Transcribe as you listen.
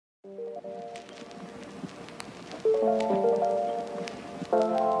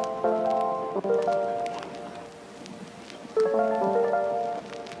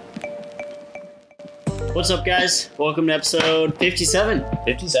What's up, guys? Welcome to episode 57.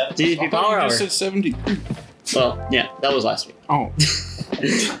 57. DDP Power Hour. You said 70. Well, yeah, that was last week. Oh.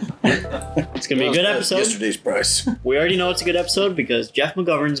 It's going to be a good episode. Yesterday's price. We already know it's a good episode because Jeff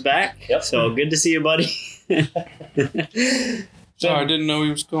McGovern's back. Yep. So good to see you, buddy. So I didn't know he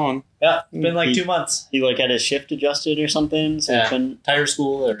was gone. Yeah, it's been like 2 months. He like had his shift adjusted or something. So Yeah. it's been Tire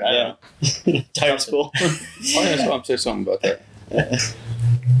school or I don't know. tire school. Oh, yeah, I saw him say something about that.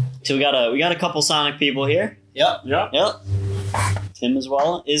 So we got a couple Sonic people here. Yep. Yep. Tim as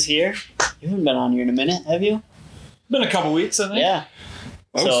well is here. You haven't been on here in a minute, have you? Been a couple weeks, I think. Yeah.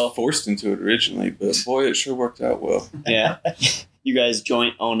 I So- was forced into it originally, but boy, it sure worked out well. Yeah. You guys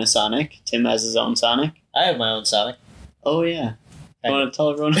joint own a Sonic. Tim has his own Sonic. I have my own Sonic. Oh, yeah. You want to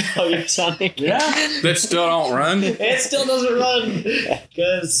tell everyone about your Sonic? Yeah. That still don't run? It still doesn't run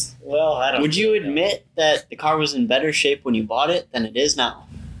because, well, I don't. Would you admit that the car was in better shape when you bought it than it is now?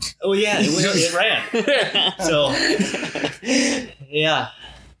 Oh yeah, it ran. So, yeah,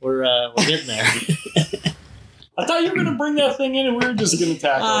 we're getting there. I thought you were going to bring that thing in and we were just going to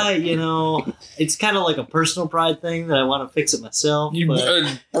tackle it. It's kind of like a personal pride thing that I want to fix it myself. You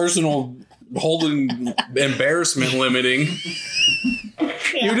But personal holding embarrassment limiting.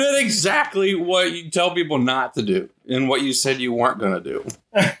 You did exactly what you tell people not to do and what you said you weren't going to do.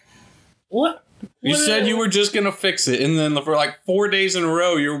 what? You said you were just going to fix it, and then for like 4 days in a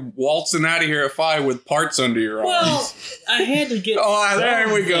row, you're waltzing out of here at 5 with parts under your Well, arms. I had to get. Oh,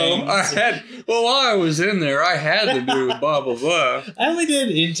 there we go. things. While I was in there, I had to do blah, blah, blah. I only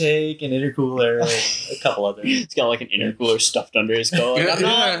did intake and intercooler and a couple others. He's got like an intercooler stuffed under his coat. Like,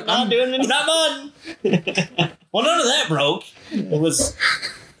 I'm not doing it. I'm not mud. Well, none of that broke. It was.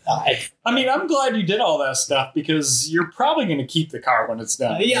 I mean, I'm glad you did all that stuff because you're probably going to keep the car when it's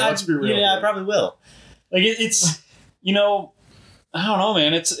done. Let's be real. I probably will. Like it's, I don't know,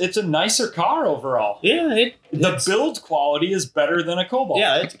 man. It's a nicer car overall. Yeah, The build quality is better than a Cobalt.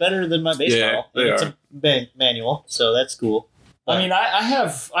 yeah, it's better than my base Yeah, model. they It's are. a manual, so that's cool. I mean, I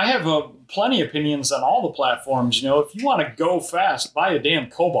have plenty opinions on all the platforms. If you want to go fast, buy a damn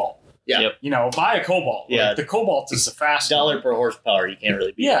Cobalt. Yeah. Yep. Buy a Cobalt. Yeah. Like, the Cobalt is the fast one. $1 per horsepower, you can't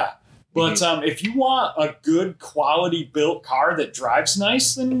really beat. Yeah. But if you want a good quality built car that drives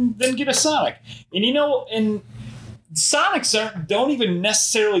nice, then get a Sonic. And Sonics don't even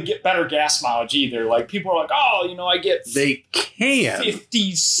necessarily get better gas mileage either. Like people are like, I get They can.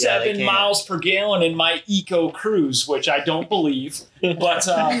 57 can. miles per gallon in my Eco Cruise, which I don't believe. But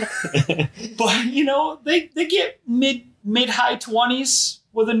they get mid high 20s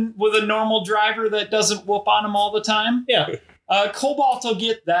with a normal driver that doesn't whoop on them all the time. Yeah. Cobalt will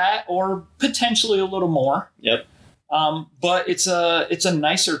get that, or potentially a little more. Yep. But it's a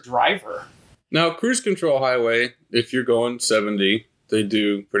nicer driver. Now, cruise control highway, if you're going 70, they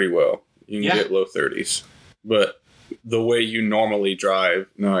do pretty well. You can get low 30s. But the way you normally drive,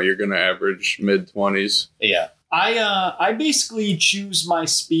 no, you're going to average mid 20s. Yeah. I basically choose my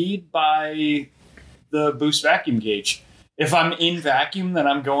speed by the boost vacuum gauge. If I'm in vacuum, then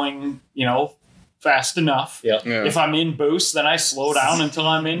I'm going, fast enough. Yeah. Yeah. If I'm in boost, then I slow down until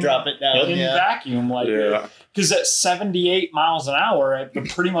I'm in Drop it down. in Yeah. vacuum. Because at 78 miles an hour,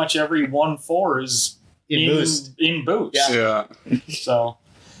 pretty much every 1.4 is In boost. In boost. Yeah. Yeah. So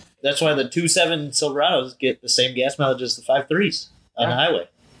That's why the 2.7 Silverados get the same gas mileage as the 5.3s on the highway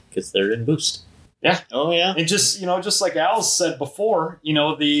because they're in boost. Oh, yeah. and just like Al said before, the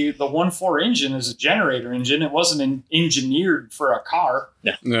 1.4 engine is a generator engine. It wasn't engineered for a car.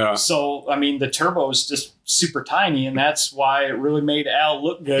 Yeah. So I mean the turbo is just super tiny, and that's why it really made Al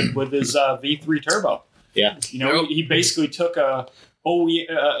look good with his V3 turbo. Yeah. He basically took a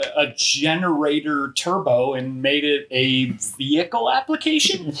generator turbo and made it a vehicle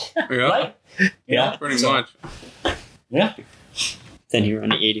application. Yeah. Right? Yeah. Pretty much. Yeah. Then you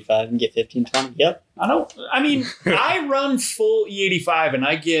run an 85 and get 1520. Yep. I run full E85 and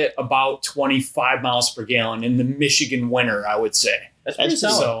I get about 25 miles per gallon in the Michigan winter, I would say. That's pretty That's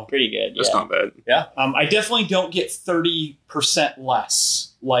solid. pretty good. That's not bad. I definitely don't get 30%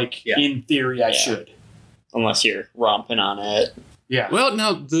 less, in theory I should. Unless you're romping on it. Yeah. Well,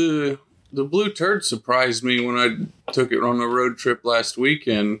 now, the blue turd surprised me when I took it on a road trip last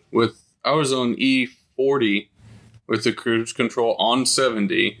weekend. I was on E40 with the cruise control on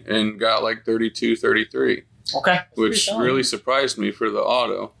 70 and got like 32, 33, Okay. which really surprised me for the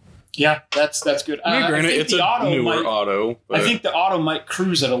auto. Yeah, that's good. I mean, I granted, think it's the a auto newer auto. But I think the auto might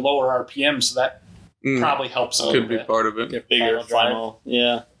cruise at a lower RPM, so that probably helps a little could be bit. part of it. Bigger Final drive. funnel.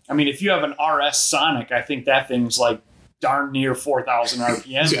 Yeah. I mean, if you have an RS Sonic, I think that thing's like darn near 4,000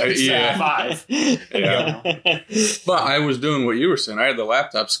 RPM. Yeah. 5. Yeah. But I was doing what you were saying. I had the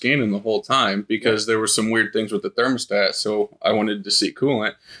laptop scanning the whole time because there were some weird things with the thermostat. So I wanted to see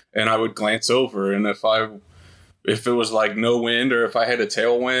coolant, and I would glance over, and if it was like no wind or if I had a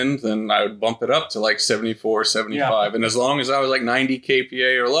tailwind, then I would bump it up to like 74, 75. Yeah. And as long as I was like 90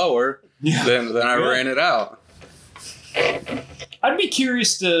 kPa or lower, then I ran it out. I'd be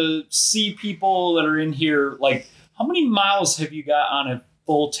curious to see people that are in here, like, how many miles have you got on a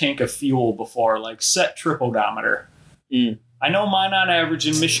full tank of fuel before? Like, set trip odometer. I know mine on average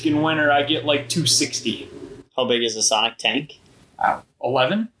in Michigan winter, I get like 260. How big is the Sonic tank?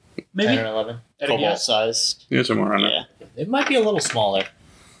 11? Maybe? 10 or 11. At a Cobalt guess? sized. Yeah, somewhere around Yeah. It might be a little smaller,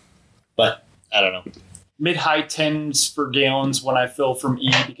 but I don't know. Mid-high 10s for gallons when I fill from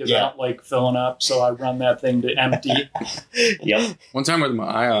E because I Yeah. don't like filling up, so I run that thing to empty. Yep. One time with my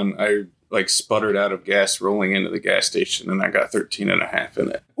Ion, I like sputtered out of gas rolling into the gas station, and I got 13 and a half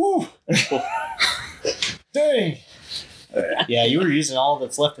in it. Ooh. Dang. Yeah, you were using all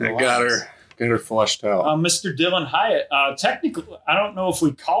that's left in the I got lines. her flushed out. Mr. Dylan Hyatt, technically, I don't know if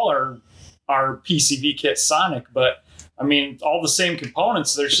we call our PCV kit Sonic, but I mean, all the same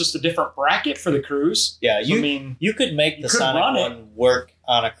components. There's just a different bracket for the cruise. Yeah, So, I mean, you could make you the could Sonic run it. one work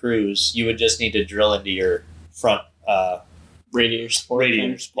on a cruise. You would just need to drill into your front. Radiator support. Radiator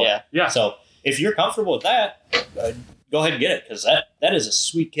thing. support. Yeah. yeah. So if you're comfortable with that, go ahead and get it because that is a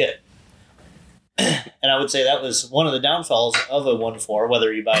sweet kit. And I would say that was one of the downfalls of a 1.4,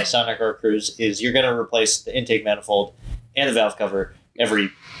 whether you buy a Sonic or a Cruise, is you're going to replace the intake manifold and the valve cover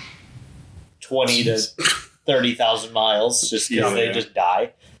every 20 to 30,000 miles just because they just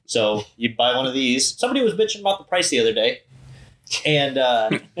die. So you buy one of these. Somebody was bitching about the price the other day. And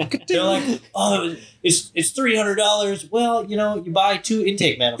they're like, oh, it's $300. Well, you buy 2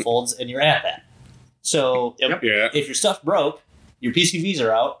 intake manifolds and you're at that. So Yeah. if your stuff broke, your PCVs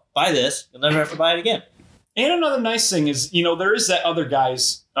are out, buy this, you'll never have to buy it again. And another nice thing is, there is that other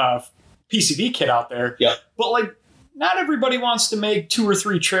guy's PCV kit out there. Yep. But, like, not everybody wants to make 2 or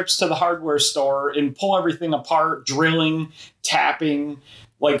 3 trips to the hardware store and pull everything apart, drilling, tapping,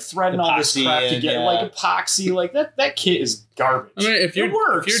 like threading all this Epoxy crap and, together, yeah. like epoxy. Like, that kit is garbage. I mean, if you're, it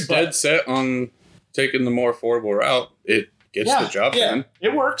works, if you're but dead set on taking the more affordable route, it gets Yeah, the job yeah. done.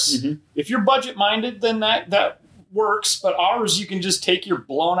 It works. Mhm. If you're budget minded, then that works. But ours, you can just take your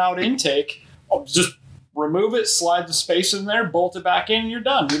blown out intake, just remove it, slide the space in there, bolt it back in, and you're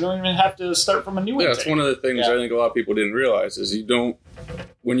done. You don't even have to start from a new Yeah, intake. that's one of the things Yeah. I think a lot of people didn't realize is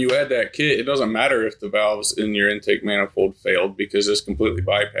when you add that kit, it doesn't matter if the valves in your intake manifold failed because this completely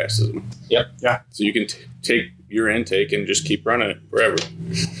bypasses them. Yep. Yeah. So you can take your intake and just keep running it forever.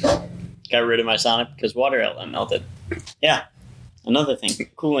 Got rid of my Sonic because water outlet melted. Yeah. Another thing.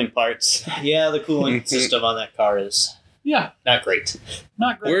 Cooling parts. Yeah, the cooling system on that car is Yeah, not great.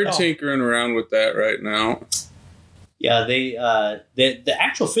 not great. We're at all. tinkering around with that right now. Yeah, the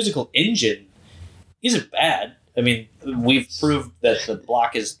actual physical engine isn't bad. I mean, we've proved that the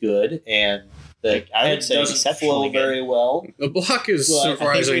block is good and the I would head say doesn't exceptionally flow good. very well. The block is Well, I think we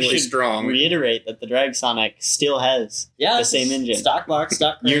surprisingly should strong. Reiterate that the Drag Sonic still has Yeah, the it's same engine. stock block,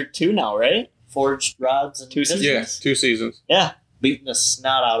 stock Year 2 now, right? forged rods and Two pistons. Yeah, 2 seasons. Yeah. Beating the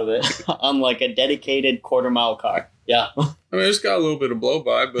snot out of it. Unlike a dedicated quarter-mile car. Yeah, I mean, it's got a little bit of blow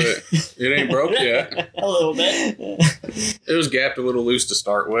by, but it ain't broke yet. a little bit. It was gapped a little loose to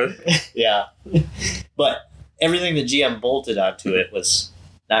start with. Yeah, but everything that GM bolted onto it was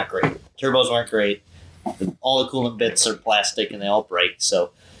not great. Turbos weren't great. All the coolant bits are plastic and they all break.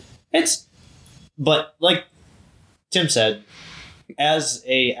 So but like Tim said, as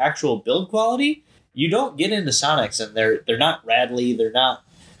a actual build quality, you don't get into Sonics and they're not rattly, they're not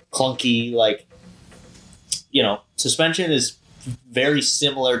clunky. Like, suspension is very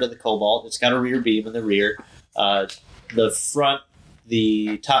similar to the Cobalt. It's got a rear beam in the rear. The front,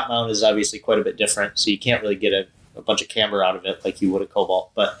 the top mount is obviously quite a bit different, so you can't really get a bunch of camber out of it like you would a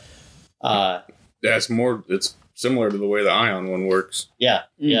Cobalt. But It's similar to the way the Ion one works. yeah,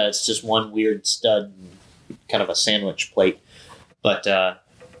 it's just one weird stud, and kind of a sandwich plate. But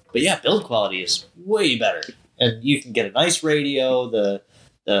yeah, build quality is way better, and you can get a nice radio.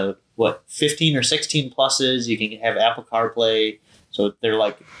 The 15 or 16 pluses. You can have Apple CarPlay, so they're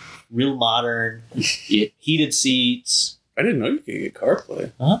like real modern. Heated seats. I didn't know you could get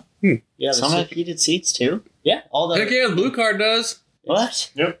CarPlay. Yeah, Some have heated seats, too? yeah, all the Heck yeah, the Blue Car does.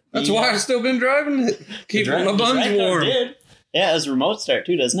 What? That's why I've still been driving it. Keeping my buns warm. Yeah, it has remote start,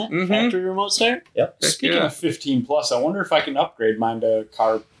 too, doesn't it? Mhm. Factory remote start? Yep, Heck Speaking yeah. of 15 plus, I wonder if I can upgrade mine to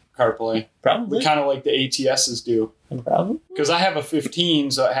CarPlay. probably. Kind of like the ATSs do. Probably. Because I have a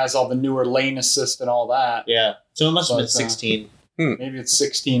 15, so it has all the newer lane assist and all that. Yeah. So it must have been But, 16. Maybe it's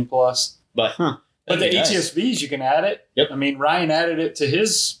 16 plus. But But the that'd be nice. ATS-Vs, you can add it. Yep. I mean, Ryan added it to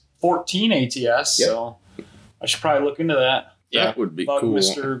his 14 ATS, Yep. so I should probably look into that. That would be Bug cool.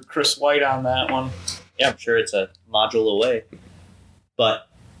 Mr. Chris White on that one. Yeah, I'm sure it's a module away. But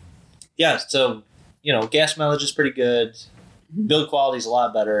yeah, so gas mileage is pretty good. Build quality is a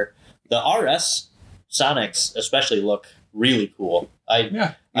lot better. The RS Sonics especially look really cool.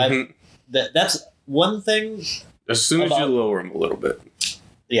 Mhm. That's one thing. As soon as you About- lower them a little bit,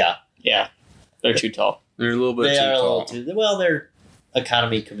 Yeah, Yeah, they're too tall. they're a little bit they too are a tall. little too. Well, they're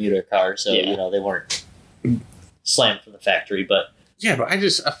economy commuter cars, so Yeah. they weren't slammed from the factory. But Yeah, but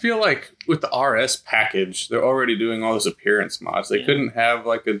I feel like with the RS package, they're already doing all those appearance mods. They Yeah. couldn't have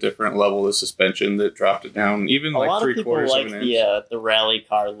like a different level of suspension that dropped it down even A like lot of 3/4 people of like an inch. the rally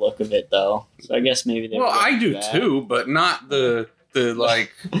car look of it, though. So I guess maybe they. Well, were I looking do for that. too, but not the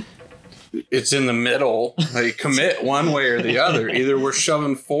like. It's in the middle. They commit one way or the other. Either we're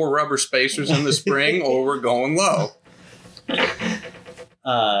shoving 4 rubber spacers in the spring, or we're going low.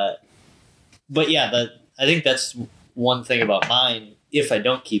 but yeah, I think that's one thing about mine. If I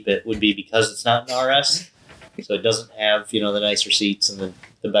don't keep it, would be because it's not an RS, so it doesn't have the nicer seats and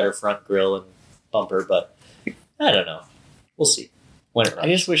the better front grille and bumper. But I don't know. We'll see when it I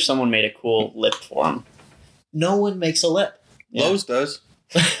runs. just wish someone made a cool lip for him. No one makes a lip. Yeah. Lowe's does.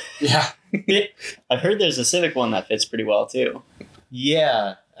 Yeah. I've heard there's a Civic one that fits pretty well too.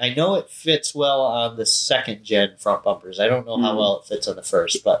 Yeah, I know it fits well on the second gen front bumpers. I don't know how well it fits on the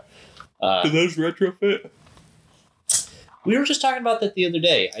first, but those retrofit? we were just talking about that the other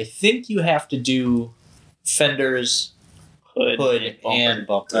day. I think you have to do fenders, Hood, hood, bumper. and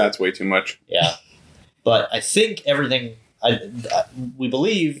bumper. That's way too much. Yeah, but I think everything. We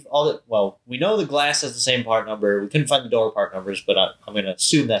believe all that. Well, we know the glass has the same part number. We couldn't find the door part numbers, but I'm going to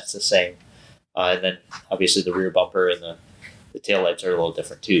assume that's the same. And then obviously the rear bumper and the taillights are a little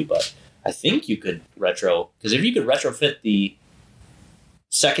different too. But I think you could because if you could retrofit the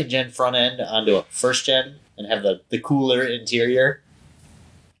second gen front end onto a first gen and have the cooler interior,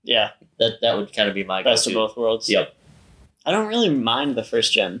 Yeah, that would kind of be my best of go-to. both worlds. Yep. I don't really mind the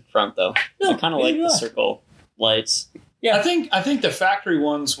first gen front though. No, I kind of neither like do the I. circle lights. Yeah, I think the factory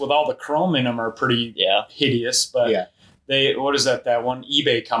ones with all the chrome in them are pretty Yeah, hideous, but Yeah. what is that one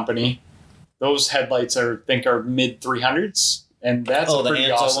eBay company? Those headlights are mid 300s, and that's Oh, a the pretty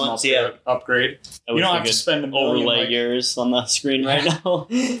Anzo awesome ones, upgrade. I You wish don't we have to could spend a million. overlay Like, yours on the screen right now.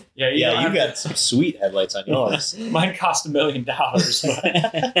 yeah, Yeah, you don't got have some sweet headlights on yours. to- mine cost $1 million,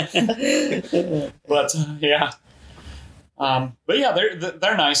 but yeah. But yeah,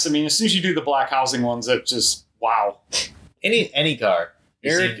 they're nice. I mean, as soon as you do the black housing ones, it just wow. Any car.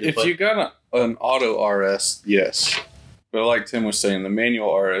 you Eric, seem to if put- you got an auto RS, yes. But like Tim was saying, the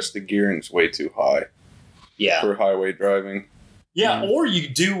manual RS, the gearing's way too high yeah. for highway driving. Yeah, or you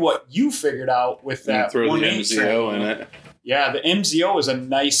do what you figured out with And that throw the 1.8 MZO in it. Yeah, the MZO is a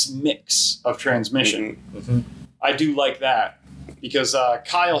nice mix of transmission. Mhm. I do like that because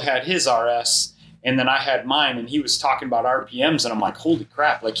Kyle had his RS and then I had mine, and he was talking about RPMs, and I'm like, holy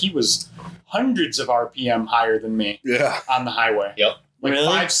crap! Like he was hundreds of RPM higher than me Yeah. on the highway. Yep. Like Really?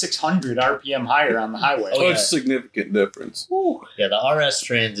 500-600 RPM higher on the highway. Oh, yeah. It's a significant difference. Yeah, the RS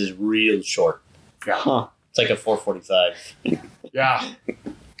trans is real short. Huh. It's like a 445. Yeah,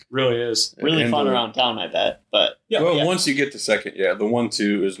 really is. Really And fun the- around town, I bet. But Yeah, well, yeah. once you get to second, the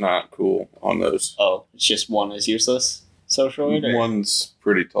 1.2 is not cool on those. oh, it's just one is useless. So short. Or? One's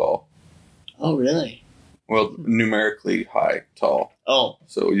pretty tall. Oh, really? Well, numerically high, tall. Oh,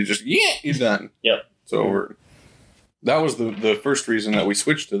 So you just, you're done. Yep. So that was the first reason that we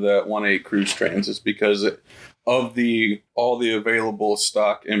switched to that 1.8 Cruise Trans is because of all the available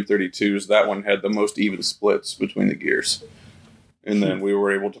stock M32s, that one had the most even splits between the gears. And then we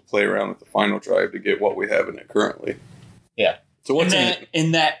were able to play around with the final drive to get what we have in it currently. Yeah. So what's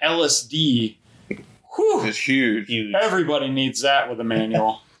In that LSD, whew, is huge. Huge. everybody needs that with a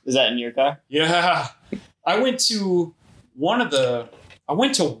manual. is that in your car? Yeah. I went to one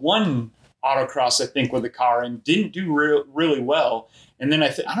autocross, I think, with a car and didn't do really well. And then I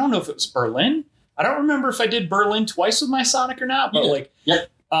don't know if it was Berlin. I don't remember if I did Berlin twice with my Sonic or not, but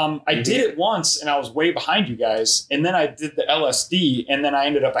I did it once and I was way behind you guys. And then I did the LSD and then I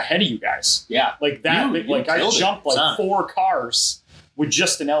ended up ahead of you guys. Yeah. Like that, You I killed it. jumped like Sonic. 4 cars with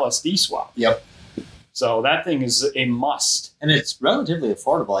just an LSD swap. Yep. So that thing is a must. And it's relatively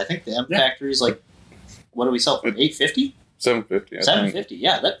affordable. I think the M Yeah. Factory is like, what do we sell for? $850? 750, I think. $750.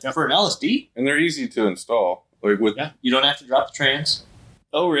 Yeah, that for an LSD, And they're easy to install. Like with Yeah. you don't have to drop the trans.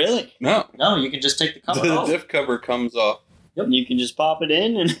 Oh, really? No, No, you can just take the cover the off. diff cover comes off. You can just pop it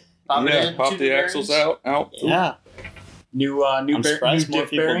in and Pop it Yeah, in, pop two the axles bearings. out. yeah. New I'm surprised new more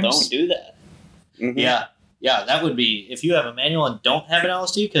diff people bearings. don't do that. Mhm. Yeah, that would be if you have a manual and don't have an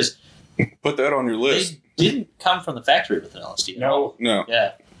LSD because Put that on your they list. didn't come from the factory with an LSD. at all. No, No.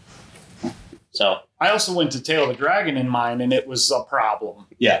 Yeah. So I also went to Tail of the Dragon in mine, and it was a problem.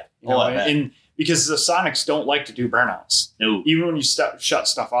 yeah. You know, Oh, I bet. and because the Sonics don't like to do burnouts. No. Even when you shut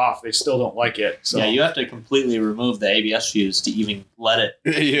stuff off, they still don't like it. So Yeah, you have to completely remove the ABS fuse to even let it.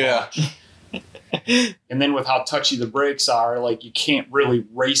 Yeah. and then with how touchy the brakes are, like you can't really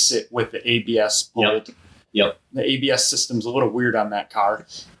race it with the ABS pulled. Yep. The ABS system's a little weird on that car.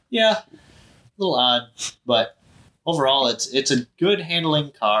 Yeah, a little odd, but overall, it's a good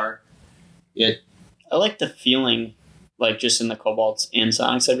handling car. I like the feeling, like just in the Cobalts and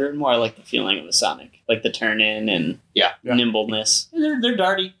Sonics I've driven more, I like the feeling of the Sonic. Like the turn in and Yeah. nimbleness. They're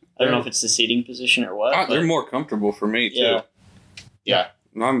darty. I don't know if it's the seating position or what. They're but more comfortable for me, too. Yeah. Yeah.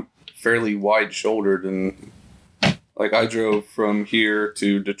 And I'm fairly wide shouldered, and like I drove from here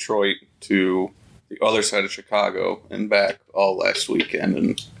to Detroit to the other side of Chicago and back all last weekend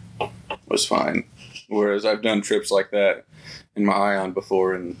and was fine. Whereas I've done trips like that in my Ion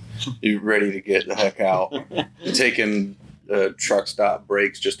before and you're ready to get the heck out. Taking truck stop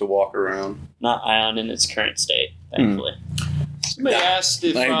breaks just to walk around. Not Ion in its current state, thankfully. Somebody asked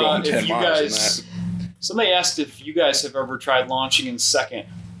if, I ain't going 10 if you miles in guys. Somebody asked if you guys have ever tried launching in second.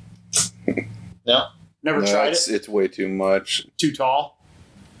 No. Never No, tried it's, it. It's way too much. Too tall.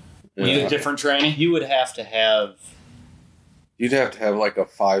 Need Yeah. a different training. You would have to have. You'd have to have like a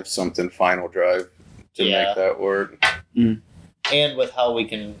 5-something final drive to Yeah. make that work. And with how we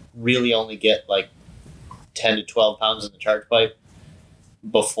can really only get like 10 to 12 pounds in the charge pipe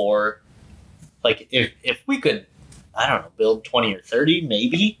before, like if we could, I don't know, build 20 or 30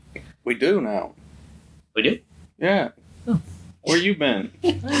 maybe. We do now. We do. Yeah. Oh. Where you been?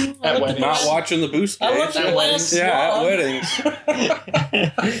 At weddings. Not watching the boost I cage. looked at last Yeah, at log. weddings.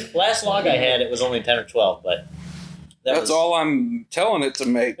 Last log I had, it was only 10 or 12, but That's all I'm telling it to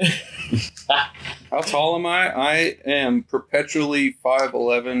make. How tall am I? I am perpetually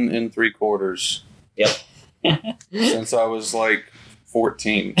 5'11" and 3/4. Yep. Since I was like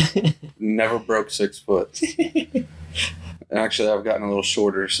 14. Never broke 6 foot. Actually, I've gotten a little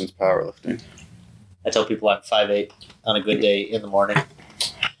shorter since powerlifting. I tell people I'm 5'8" on a good day in the morning.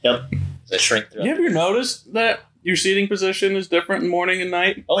 Yep. So I shrink through. You ever noticed that your seating position is different in morning and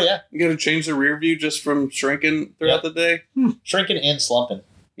night? Oh yeah, You got to change the rear view just from shrinking throughout the day? shrinking and slumping.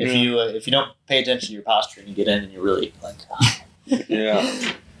 If Yeah. you don't pay attention to your posture and you get in and you're really like,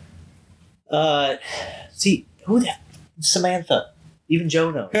 Yeah. see who that Samantha, even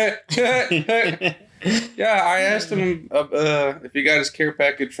Joe knows. Yeah, I asked him if he got his care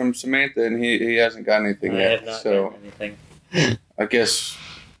package from Samantha, and he hasn't got anything I yet. have not So gotten anything. I guess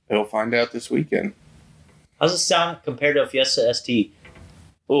he'll find out this weekend. How's it sound compared to a Fiesta ST?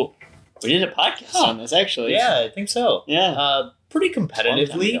 Oh, we did a podcast on this, actually. Yeah, I think so. Yeah. Pretty Long time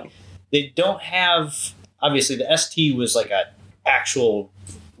competitively. ago. They don't have, obviously the ST was like a actual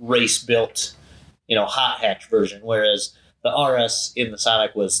race built, hot hatch version, whereas the RS in the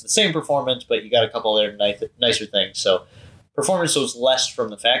Sonic was the same performance, but you got a couple other nicer things. So performance was less from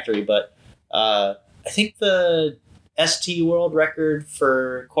the factory, but I think the ST world record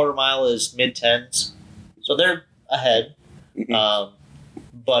for quarter mile is mid-10s. So they're ahead. Mhm.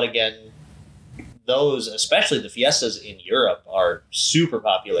 But again, those, especially the Fiestas in Europe, are super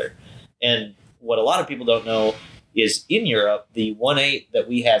popular. And what a lot of people don't know is in Europe, the 1.8 that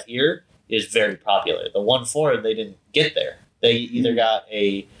we have here is very popular. The 1.4, they didn't get there. They either got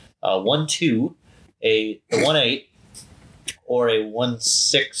a 1.2, the 1.8, or a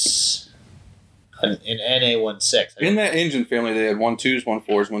 1.6, an NA 1.6. In that engine family, they had 1.2s,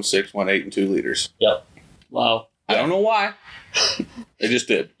 1.4s, 1.6, 1.8, and 2 liters. Yep. Wow. I don't know why. They just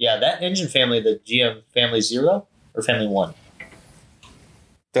did. Yeah, that engine family, the GM Family 0 or Family 1?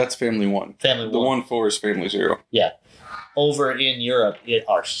 That's family 1. Family The 1. 1.4 is family 0. Over in Europe, it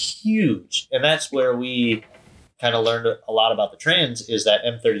are huge. And that's where we kind of learned a lot about the trans, is that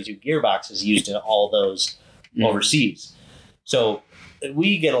M32 gearbox is used in all those overseas. So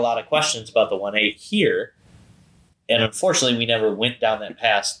we get a lot of questions about the 1.8 here. And unfortunately, we never went down that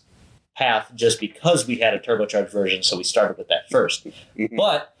path just because we had a turbocharged version. So we started with that first. Mhm.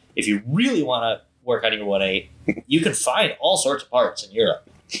 But if you really want to work on your 1.8, you can find all sorts of parts in Europe.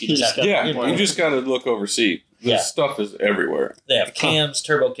 You just have to Yeah, import you them. just got to look overseas. This Yeah. stuff is everywhere. They have cams,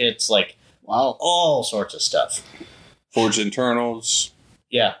 turbo kits, like Wow. all sorts of stuff. Forged internals,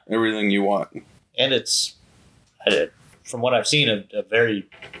 Yeah, everything you want. and it's from what I've seen, a very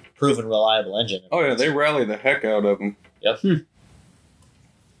proven, reliable engine. Oh yeah, they rally the heck out of them. Yep.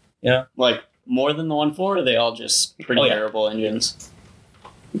 Yeah. Like more than the 1.4, or are they all just pretty Oh, yeah. durable engines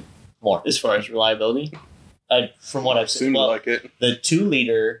More. as far as reliability? From what I've seen, Seemed well, like it. the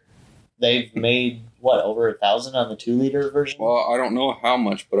 2-liter, they've made over 1,000 on the 2-liter version. Well, I don't know how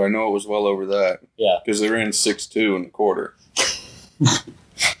much, but I know it was well over that. Yeah. Because they ran 6.2 in the quarter.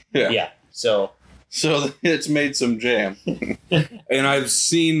 Yeah. So it's made some jam. And I've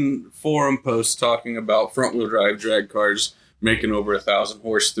seen forum posts talking about front wheel drive drag cars making over 1,000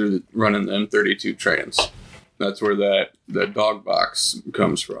 horse running the M32 trans. That's where that dog box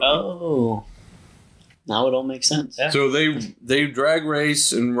comes from. Oh. Now it all makes sense. Yeah. So they drag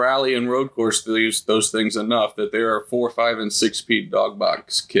race and rally and road course those things enough that there are 4, 5, and 6-speed dog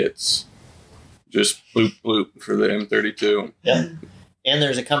box kits. Just bloop bloop for the M32. yeah. And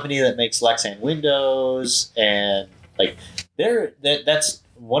there's a company that makes Lexan windows, and like that's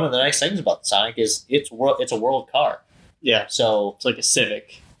one of the nice things about the Sonic is it's a world car. Yeah. So It's like a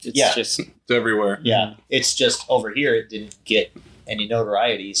Civic. It's Yeah. just It's everywhere. yeah, it's just over here it didn't get any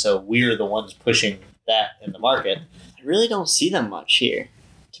notoriety, so we're the ones pushing that in the market. I really don't see them much here,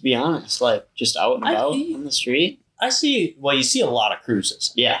 to be honest. Like just out and about on the street. I see. Well, you see a lot of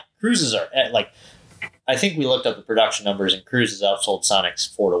cruises. Yeah. Cruises are like, I think we looked up the production numbers, and cruises outsold Sonics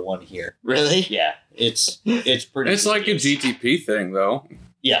 4-1 here. Really? Yeah, it's pretty. It's like a serious. GTP thing, though.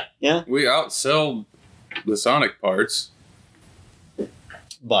 Yeah. Yeah. We outsell the Sonic parts.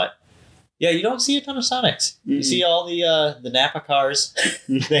 But yeah, you don't see a ton of Sonics. You Mm-mm. see all the Napa cars.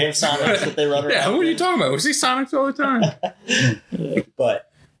 They have Sonics that they run around. Yeah, what are you in. talking about? We see Sonics all the time.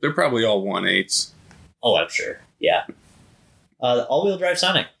 But They're probably all 1.8s. oh, I'm sure. Yeah. All-wheel drive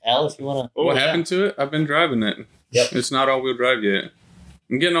Sonic. Al, if you want to. What happened to it? I've been driving it. Yep. It's not all-wheel drive yet.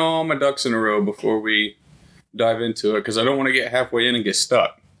 I'm getting all my ducks in a row before we dive into it because I don't want to get halfway in and get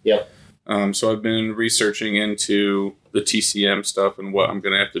stuck. Yep. So I've been researching into the TCM stuff and what I'm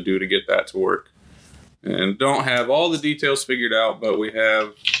going to have to do to get that to work. And don't have all the details figured out, but we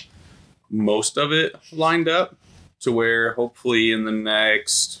have most of it lined up to where hopefully in the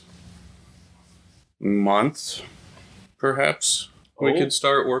next month, perhaps, we Oh. could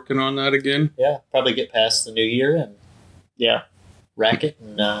start working on that again. Yeah, probably get past the new year and Yeah. rack it,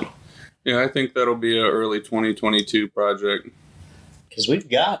 and Yeah, I think that'll be an early 2022 project. because we've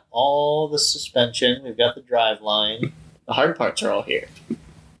got all the suspension, we've got the drive line. The hard parts are all here.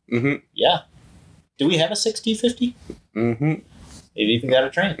 Mm-hmm. Yeah. Do we have a 6050? Mm-hmm. Maybe even got a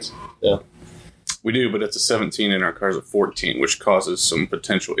trans. So We do, but it's a 17 and our car's a 14, which causes some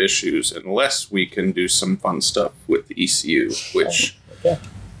potential issues unless we can do some fun stuff with the ECU, which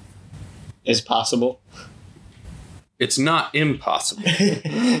Is possible. it's not impossible.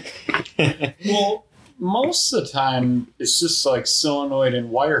 Well, most of the time, it's just like solenoid and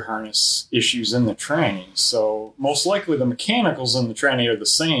wire harness issues in the tranny. So most likely the mechanicals in the tranny are the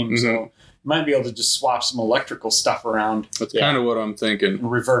same. So you might be able to just swap some electrical stuff around That's Yeah. kind of what I'm thinking.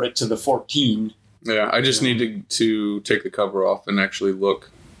 and revert it to the 14. Yeah, I just need to take the cover off and actually look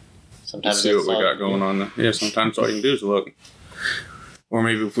and sometimes see what that's we all- got going on there. Yeah, sometimes all you can do is look. Or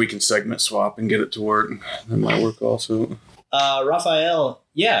maybe if we can segment swap and get it to work, that might work also. Raphael,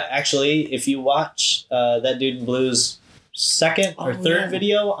 yeah, actually, if you watch that Dude in Blue's second or Oh, third yeah.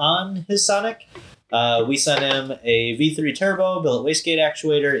 video on his Sonic, we sent him a V3 turbo, billet wastegate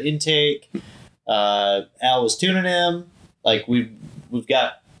actuator, intake. Al was tuning him. Like we've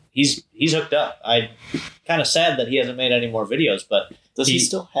got, he's hooked up. I'm kind of sad that he hasn't made any more videos, but Does he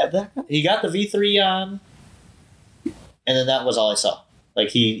still have that? he got the V3 on, and then that was all I saw. Like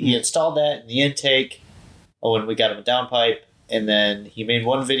he installed that in the intake when we got him a downpipe, and then he made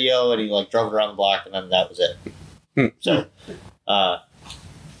one video and he like drove it around the block, and then that was it. So,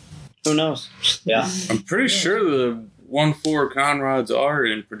 Who knows? yeah, I'm pretty sure the 1.4 Conrads are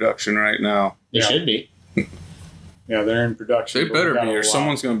in production right now. it Yeah. should be. Yeah, they're in production. They but we better got be, a or while.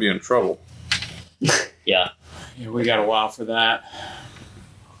 someone's going to be in trouble. Yeah, Yeah, we got a while for that.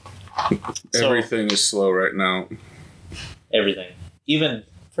 So- Everything is slow right now. everything. Even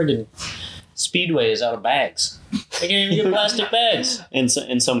friggin' Speedway is out of bags. They can't even get plastic bags And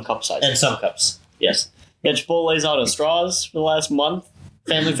some cup sizes. and some cups. Yes, Yeah, Chipotle's out of straws for the last month.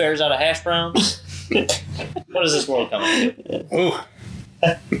 family fair's out of hash browns. What is this world coming to?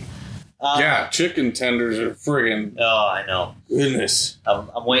 Oh, yeah, chicken tenders are friggin' Oh, I know. goodness. I'm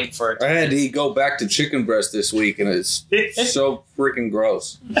waiting for it. I had to go back to chicken breast this week, and it's so freaking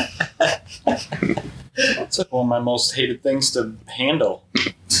gross. It's like one of my most hated things to handle.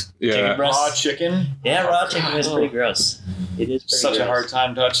 Yeah. Chicken breast. Raw chicken. Yeah, raw chicken God. is pretty gross. It is pretty Such a gross. hard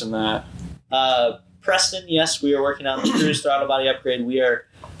time touching that. Preston, yes, we are working on the Cruise throttle body upgrade. We are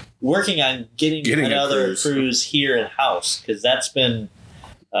working on getting a another Cruise. here in house because that's been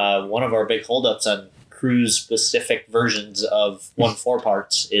one of our big holdups on Cruise specific versions of 1.4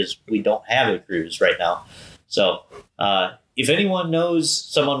 parts is we don't have a Cruise right now. So if anyone knows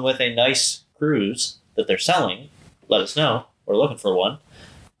someone with a nice Cruise that they're selling, let us know. We're looking for one.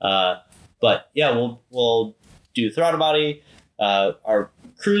 But yeah, we'll do throttle body. Our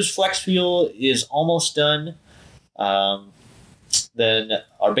Cruise flex fuel is almost done. Then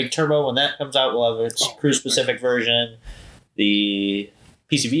our big turbo, when that comes out, we'll have its Cruise specific version. The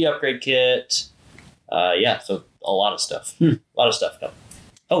PCV upgrade kit. So a lot of stuff. A lot of stuff coming.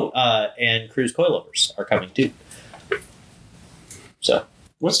 Oh, and Cruise coilovers are coming too. So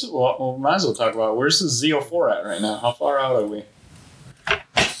Well, we might as well talk about where's the Z04 at right now? How far out are we?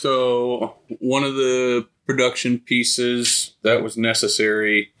 So one of the production pieces that was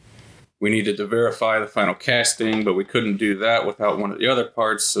necessary, we needed to verify the final casting, but we couldn't do that without one of the other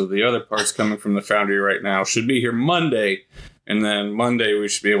parts. So the other parts coming from the foundry right now should be here Monday. And then Monday we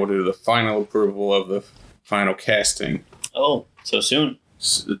should be able to do the final approval of the final casting. Oh, so soon.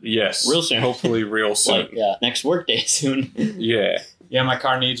 Yes. Real soon. Hopefully real soon. Next workday soon. Yeah. Yeah, my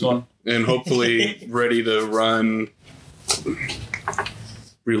car needs one. And hopefully ready to run.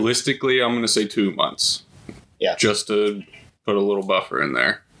 Realistically, I'm going to say 2 months. Yeah. Just to put a little buffer in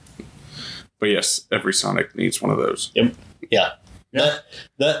there. But yes, every Sonic needs one of those. Yep. Yeah. Yeah.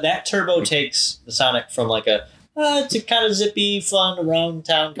 That turbo takes the Sonic from like it's a kind of zippy, fun, around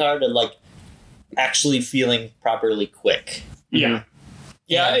town car to like actually feeling properly quick. Yeah.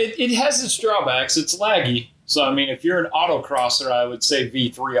 Yeah, it has its drawbacks. It's laggy. So, I mean, if you're an autocrosser, I would say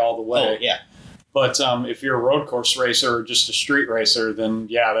V3 all the way. Oh, yeah. But if you're a road course racer or just a street racer, then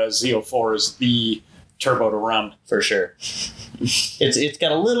yeah, that Z04 is the turbo to run. For sure. It's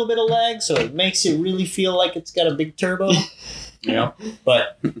got a little bit of lag, so it makes it really feel like it's got a big turbo. Yeah.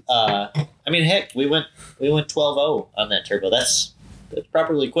 But I mean, heck, we went 12.0 on that turbo. That's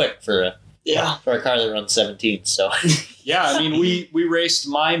properly quick for a car that runs 17. So Yeah, I mean, we raced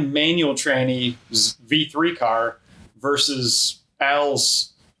my manual tranny V3 car versus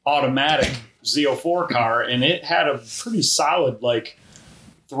Al's automatic Z04 car, and it had a pretty solid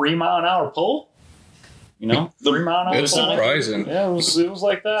 3 mile an hour pull. 3 mile an hour. It's pull. surprising. Yeah, it was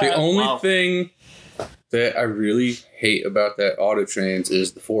like that. The only thing that I really hate about that auto trains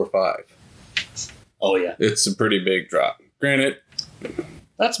is the 4.5. oh yeah, It's a pretty big drop. Granted,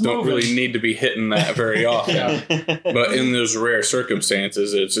 That's don't moving. really need to be hitting that very often. Yeah. But in those rare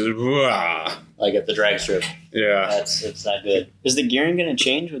circumstances, it's like at the drag strip. yeah. It's not good. Is the gearing going to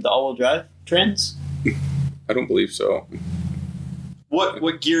change with the all-wheel drive trends? I don't believe so.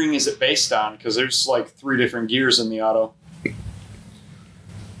 What gearing is it based on? Because there's 3 different gears in the auto.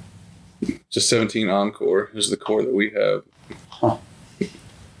 Just 17 Encore is the core that we have.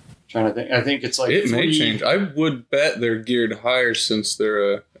 Trying to think. I think it's It may 3 change. I would bet they're geared higher since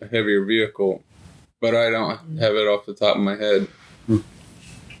they're a heavier vehicle, but I don't have it off the top of my head.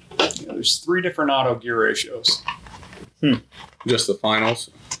 There's 3 different auto gear ratios. Just the finals.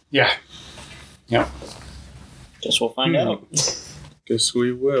 Yeah. Guess we'll find out. Guess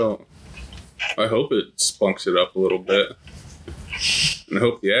we will. I hope it spunks it up a little bit. And I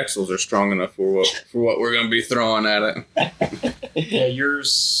hope the axles are strong enough for what we're going to be throwing at it. Yeah,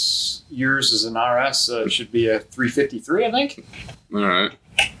 yours is an RS. It should be a 353, I think, All right.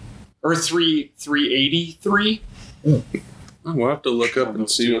 or 383. Oh, we'll have to look up and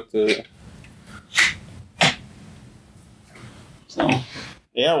see what the... So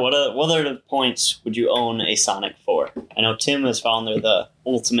Yeah, what other points would you own a Sonic for? I know Tim has found they're the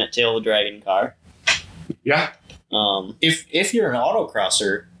ultimate Tail of the Dragon car. yeah, If you're an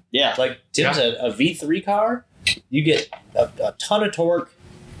autocrosser, Yeah. like Tim's a V3 car, you get a ton of torque,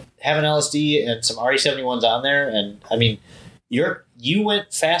 have an LSD and some RE71s on there, and I mean, you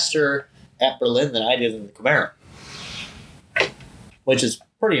went faster at Berlin than I did in the Camaro, which is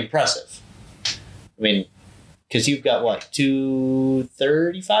pretty impressive. I mean, because you've got what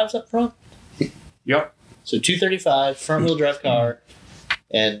 235s up front, yep. so 235 front wheel drive car,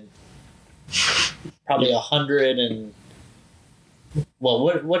 and probably 100 and. Well,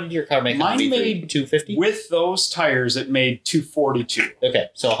 what did your car make? Mine on the V3? made 250. With those tires, it made 242. Okay,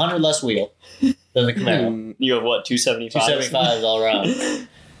 so 100 less wheel than the Camaro. Hmm. You have what, 275? 275 all around.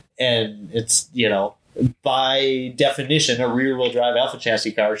 And it's, by definition, a rear-wheel drive Alpha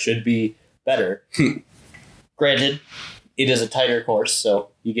chassis car should be better. Granted, it is a tighter course,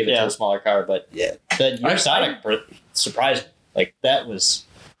 so you give it to a smaller car, but your Sonic surprised me. That was...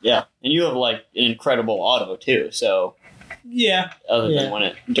 Yeah, and you have an incredible auto too. So Yeah. other Yeah. than when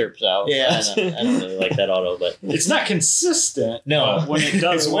it derps out. Yeah, I don't really like that auto, but It's not consistent. no, but when it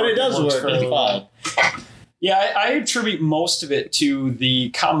does when work, it does works work, fairly it's well. fine. Yeah, I attribute most of it to the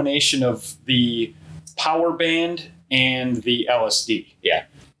combination of the power band and the LSD. Yeah.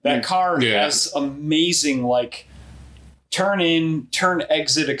 That car Yeah. has amazing, like, turn in, turn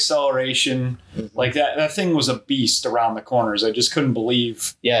exit acceleration. Like, that thing was a beast around the corners. I just couldn't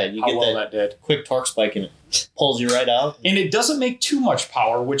believe Yeah, you how get well that that did. quick torque spike and it pulls you right out. And it doesn't make too much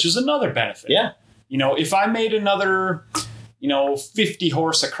power, which is another benefit. Yeah. You know, if I made another, 50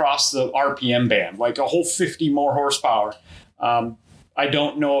 horse across the RPM band, like a whole 50 more horsepower, I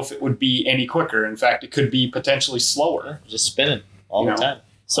don't know if it would be any quicker. In fact, it could be potentially slower. Just spinning all You the know. time.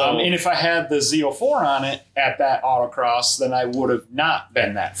 So And if I had the Z04 on it at that autocross, then I would have not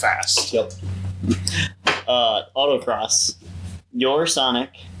been that fast. Yep. autocross, your Sonic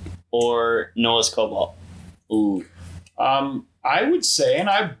or Noah's Cobalt? Ooh. I would say, and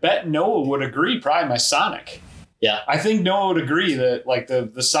I bet Noah would agree, probably my Sonic. Yeah. I think Noah would agree that like the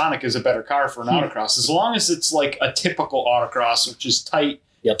Sonic is a better car for an autocross, as long as it's like a typical autocross, which is tight,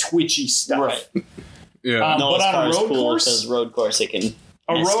 Yep. twitchy stuff. Right. Yeah. Noah's but on a car is road cool course? because road course it can.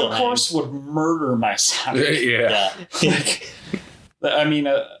 A It still road course would murder my Sonic. Yeah. I mean,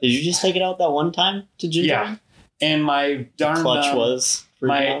 Did you just take it out that one time to Ginger? yeah. And my darn Clutch was.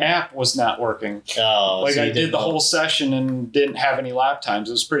 my freaking out? app was not working. Oh, Like so I you did the whole session and didn't have any lap times.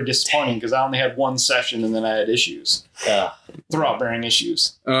 It was pretty disappointing because I only had one session and then I had issues, throwout bearing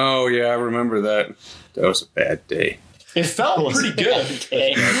issues. Oh yeah, I remember that. That was a bad day. It felt pretty good.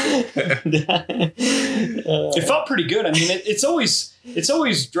 good. It felt pretty good. I mean, it's always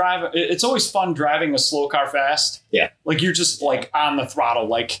fun driving a slow car fast. Yeah. Like you're just like on the throttle.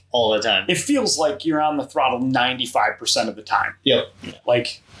 Like all the time. it feels like you're on the throttle 95% of the time. Yep.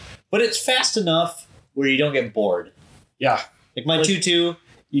 Like, But it's fast enough where you don't get bored. yeah, Like my 2.2,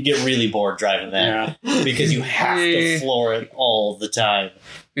 you get really bored driving that yeah. because you have to floor it all the time.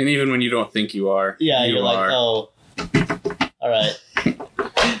 And even when you don't think you are, Yeah, you you're are. like, oh, all right.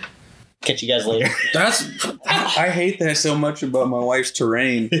 Catch you guys later. I hate that so much about my wife's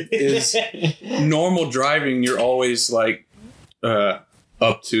terrain. Is normal driving, you're always like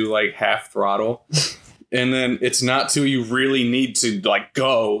up to like half throttle. And then it's not till you really need to like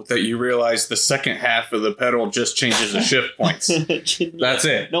go that you realize the second half of the pedal just changes the shift points. That's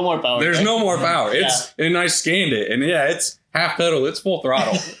it. No more power. There's no more power. And I scanned it, and yeah, it's half pedal, it's full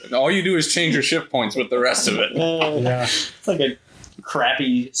throttle. All you do is change your shift points with the rest of it. Yeah. It's like a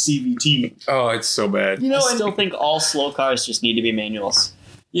crappy CVT. Oh, it's so bad. You know, I and- still think all slow cars just need to be manuals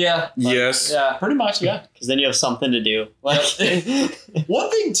yeah. Yes. Yeah, pretty much, yeah. because then you have something to do. Like,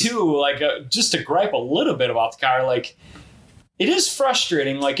 One thing too, like just to gripe a little bit about the car, like it is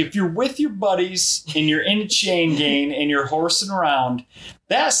frustrating. Like if you're with your buddies and you're in a chain gain and you're horsing around,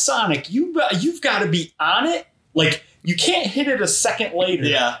 that Sonic, you've got to be on it. Like you can't hit it a second later.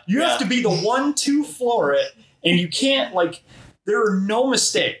 Yeah, you yeah. have to be the 1-2 floor it, and you can't like. There are no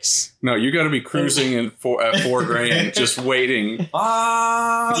mistakes. No, you got to be cruising at 4 grand, just waiting.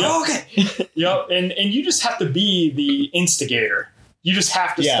 Okay. Yep, and you just have to be the instigator. You just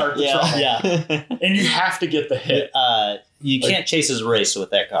have to start the trouble. Yeah. And you have to get the hit. You can't chase his race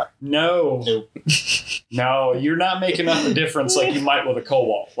with that car. No. Nope. No, you're not making up a difference like you might with a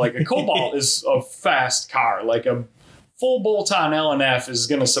Cobalt. Like a Cobalt is a fast car. Like a full bolt-on LNF is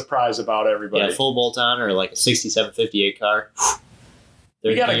going to surprise about everybody. Yeah, full bolt on or like a 6758 car.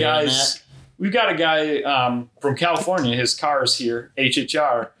 We've got a They're guy from California. His car is here,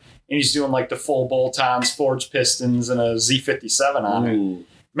 HHR, and he's doing like the full bolt-ons, forged pistons, and a Z57 on it. Ooh.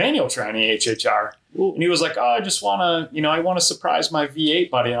 Manual tranny HHR. Ooh. And he was like, "Oh, I just want to, I want to surprise my V8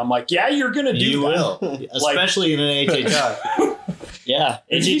 buddy." And I'm like, "Yeah, you're gonna do You that." will, especially in an HHR. Yeah,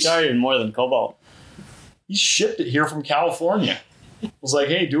 And HHR even more than Cobalt. He shipped it here from California. Was like,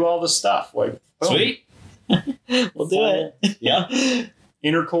 "Hey, do all this stuff." Like, boom. Sweet. We'll do it. Yeah.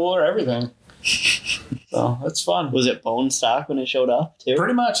 Intercooler, everything. So that's fun. Was it bone stock when it showed up too?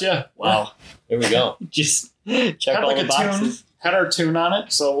 Pretty much, yeah. Wow. There we go. Just check Had all like the a boxes. tune. Had our tune on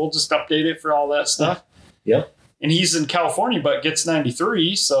it, so we'll just update it for all that stuff. Yep. And he's in California, but gets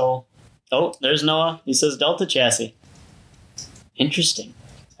 93. So Oh, there's Noah. He says Delta chassis. Interesting.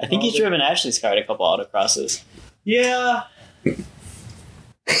 I think he's driven Ashley's car at a couple autocrosses. Yeah.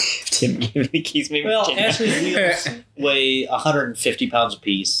 Tim gave me keys. Maybe Well, Tim- Ashley's wheels weigh 150 pounds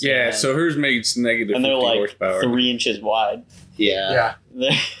apiece. Yeah, And- so hers makes negative and 50 they're like horsepower. 3 inches wide. yeah. yeah.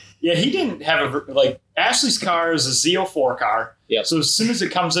 They're- Yeah, he didn't have Ashley's car is a Z04 car. Yep. So as soon as it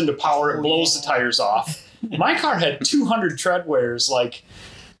comes into power, it blows the tires off. My car had 200 tread wears,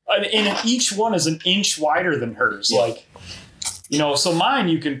 and each one is an inch wider than hers. Yep. Like, So mine,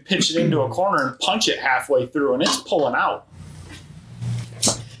 you can pitch it into a corner and punch it halfway through, and it's pulling out.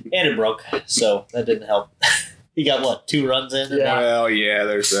 And it broke, so that didn't help. He got, what, 2 runs in? Yeah. Well, yeah,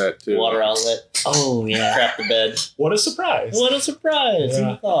 there's that too. Water outlet. Oh yeah. Crap the bed. What a surprise! What a surprise.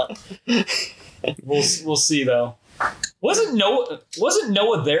 Yeah. Who thought? We'll see though. Wasn't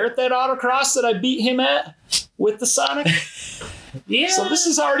Noah there at that autocross that I beat him at with the Sonic? Yeah. So this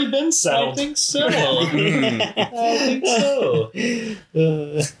has already been I settled. think so. Mm. I think so.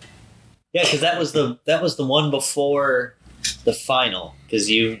 Yeah, because that was the one before the final. Because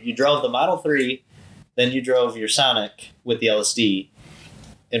you drove the Model 3, then you drove your Sonic with the LSD,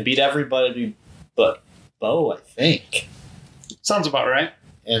 and beat everybody but Bo, I think. Sounds about right.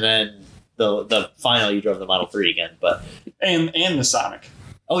 And then the final, you drove the Model 3 again. But And the Sonic.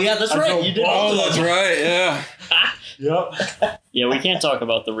 oh yeah, that's I right. drove You did. Oh, both of that's them. right. Yeah. Yep. Yeah, we can't talk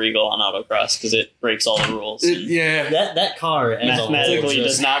about the Regal on autocross because it breaks all the rules. Yeah. That car as a whole Mathematically just-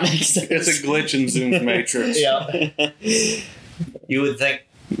 does not make sense. It's a glitch in Zoom's matrix. Yeah. You would think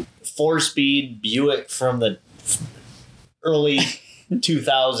 4-speed Buick from the early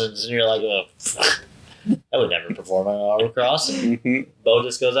 2000s, and you're like, oh, I would never perform on an autocross. And Mhm. Bo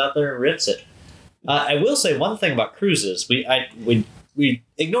just goes out there and rips it. I will say one thing about cruises. We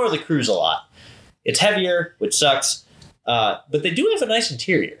ignore the cruise a lot. It's heavier, which sucks, but they do have a nice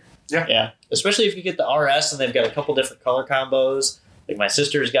interior. Yeah. Especially if you get the RS and they've got a couple different color combos. Like my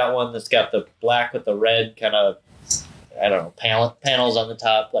sister's got one that's got the black with the red kind of, I don't know, panels on the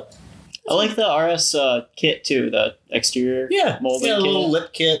top. But I like the RS kit too, the exterior molding yeah, a kit. little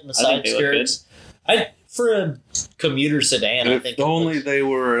lip kit and the I side think they look skirts. For a commuter sedan, I If think it only looks- they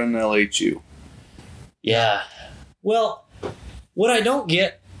were an LHU. Yeah. Well, what I don't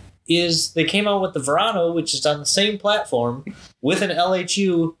get is they came out with the Verano, which is on the same platform with an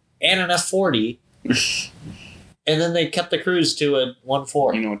LHU and an F40, and then they kept the Cruise to a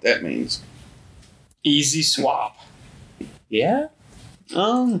 1.4. You know what that means? Easy swap. Yeah.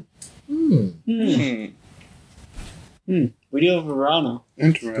 Hmm. Hmm. We do have a Verano.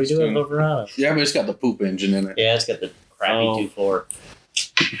 Interesting. We do have a Verano. Yeah, but it's got the poop engine in it. Yeah, it's got the crappy Oh. 2.4.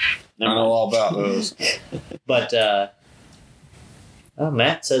 I Never know mind. all about those. But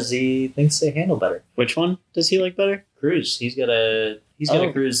Matt says he thinks they handle better. Which one does he like better? Cruise. He's got a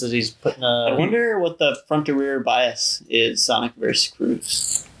Oh. Cruise that he's putting. I wonder what the front to rear bias is Sonic versus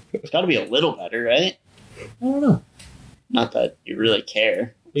Cruise. It's got to be a little better, right? I don't know. Not that you really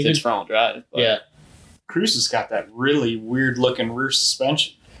care if You it's could- front wheel drive. But. Yeah. Cruise has got that really weird looking rear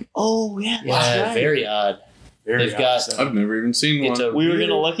suspension. Oh yeah. Yeah. that's right. Very odd. Very They've got- opposite. I've never even seen It's one. a We were rear-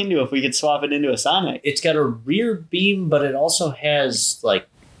 gonna look into if we could swap it into a Sonic. It's got a rear beam, but it also has like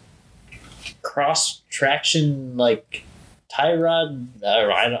cross traction, like tie rod.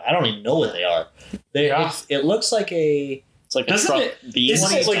 I don't even know what they are. Yeah. It looks like a It's like a Doesn't truck it- beam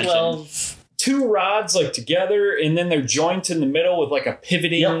isn't it like suspension. 2012. Two rods like together, and then they're joined in the middle with like a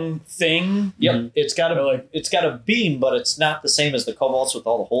pivoting thing. Yep, Mhm. it's got a beam, but it's not the same as the Cobalts with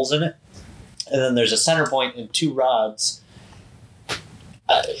all the holes in it. And then there's a center point and 2 rods.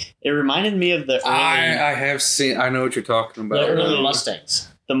 It reminded me of the early, I have seen. I know what you're talking The about. early really? Mustangs.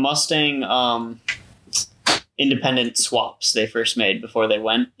 the Mustang independent swaps they first made before they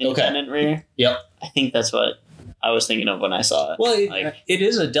went independent rear. Yep. I think that's what I was thinking of when I saw it. Well, Like- it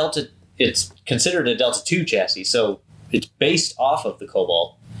is a Delta. It's considered a Delta 2 chassis, so it's based off of the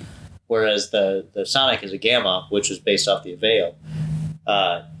Cobalt, whereas the Sonic is a Gamma, which is based off the Aveo.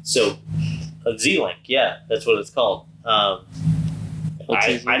 So a Z-Link, yeah, that's what it's called. I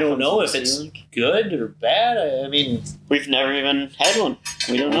don't know if it's good or bad. I mean, We've never even had one.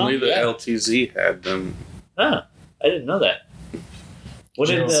 We don't know. Only the Yeah. LTZ had them. I didn't know that. What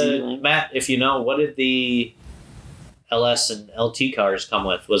did Z-Link. Matt? If you know, what did the LS and LT cars come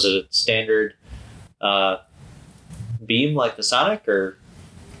with? Was it a standard beam like the Sonic, or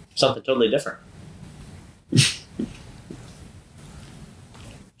something totally different?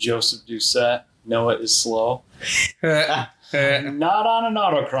 Joseph Doucette. Noah is slow. Huh. Not on an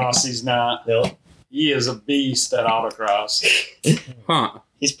autocross, he's not. No. He is a beast at autocross.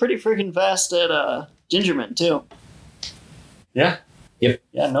 He's pretty freaking fast at Gingerman too. Yeah. Yep.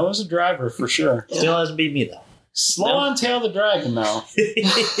 Yeah, Noah's a driver for sure. Still hasn't beat me though. Slow No. on Tail the Dragon, though.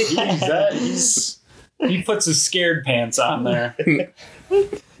 He puts his scared pants on there. That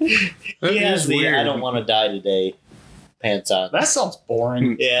He has is the weird. "I don't want to die today" pants on. That sounds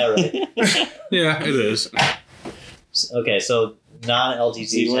boring. Yeah, right. Yeah, it is. Okay, so non-LTCs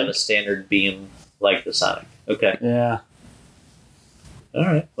Z-Link? have a standard beam like the Sonic. Okay, Yeah. all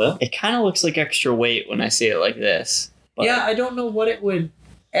right. Well, It kind of looks like extra weight when I see it like this. But yeah, I don't know what it would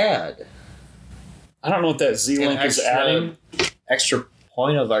add. I don't know what that Z-Link An is extra- adding. extra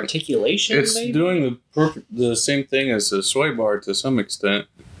point of articulation. It's maybe? doing the same thing as a sway bar to some extent.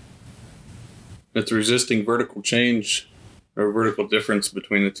 It's resisting vertical change or vertical difference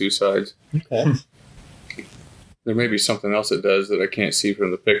between the two sides. Okay. There may be something else it does that I can't see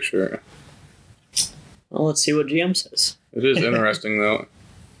from the picture. Well, let's see what GM says. It is interesting though.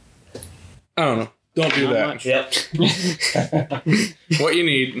 I don't know. Don't do Not that. much. Yep. What you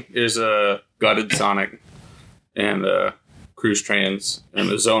need is a gutted Sonic and a cruise trans and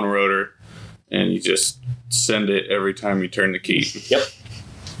a zone rotor, and you just send it every time you turn the key. Yep.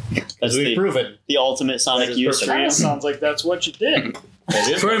 That's As we've the, proven. the ultimate Sonic That is use perfect. for Kind you. of sounds like that's what you did. That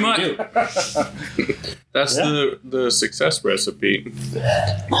is Pretty what much. you do. That's Yeah. the success recipe.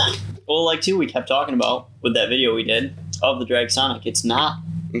 Well, like too, we kept talking about with that video we did of the Drag Sonic. It's not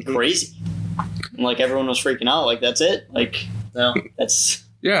Mhm. crazy. And, like everyone was freaking out. Like that's it. Like No. that's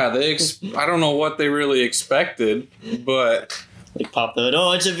Yeah, I don't know what they really expected, but like pop the hood.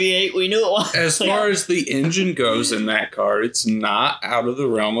 Oh, it's a V8. We knew it was. as far as the engine goes in that car, it's not out of the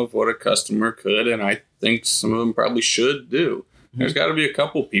realm of what a customer could, and I think some of them probably should do. There's got to be a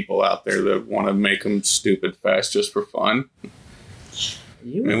couple people out there that want to make them stupid fast just for fun. I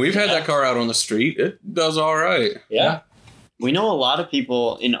mean, we've had that car out on the street. It does all right. Yeah. We know a lot of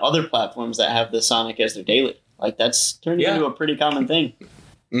people in other platforms that have the Sonic as their daily. Like that's turned Yeah. into a pretty common thing.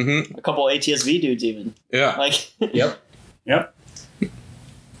 Mm-hmm. A couple ATSV dudes even. Yeah. Like, Yep. Yep.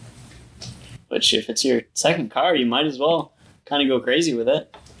 which if it's your second car, you might as well kind of go crazy with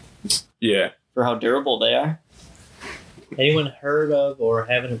it Yeah. for how durable they are. Anyone heard of or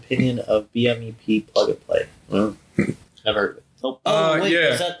have an opinion of BMEP plug and play? Never heard of it. Nope. Wait,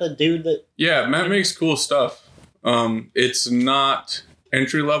 yeah. is that the dude that? Yeah, Matt makes cool stuff. It's not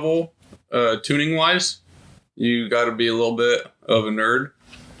entry level tuning wise. You got to be a little bit of a nerd,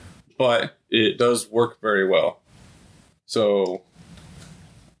 but it does work very well. So,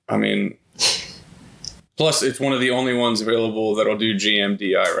 I mean, plus it's one of the only ones available that'll do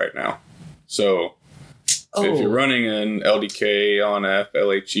GMDI right now. So, if you're running an LDK on F,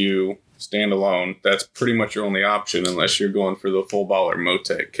 LHU standalone, that's pretty much your only option unless you're going for the full baller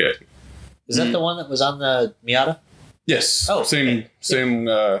Motec kit. Is that the one that was on the Miata? Yes. Oh, same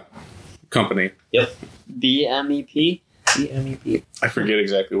company. BMEP. BMEP. I forget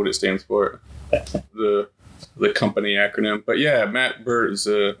exactly what it stands for. the company acronym. But yeah, Matt Burt is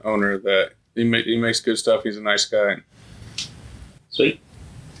the owner of that. He makes good stuff. He's a nice guy. Sweet.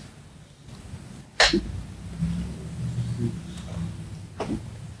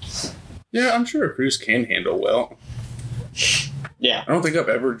 Yeah, I'm sure a cruise can handle well. Yeah. I don't think I've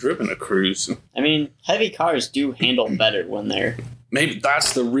ever driven a cruise. I mean, heavy cars do handle better when Maybe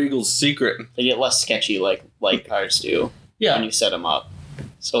that's the Regal secret. they get less sketchy like light cars do when Yeah. you set them up.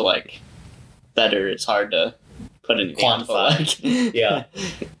 So like, better is hard to put anything on, but, Quantify. like, Yeah.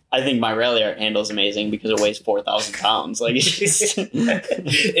 I think my Rally Art handle's amazing because it weighs 4,000 pounds. Like, it's just,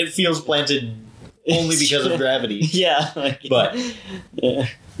 It feels planted only because of gravity. Yeah. Like, But yeah.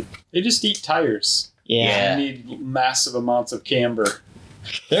 They just eat tires. Yeah. They need massive amounts of camber.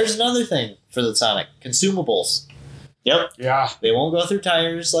 there's another thing for the Sonic. Consumables. Yep. Yeah. They won't go through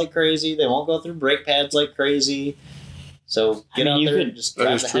tires like crazy. They won't go through brake pads like crazy. So get I mean, out you there could- and just that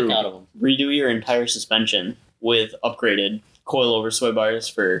drive is the true. heck out of them. Redo your entire suspension with upgraded coilover sway bars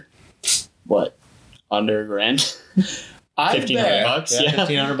for what? Under $1,000? I $1,500 bet, bucks? Yeah,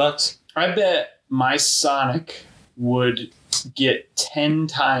 Yeah. $1,500. I bet my Sonic would get 10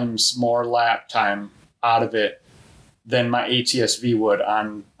 times more lap time out of it than my ATSV would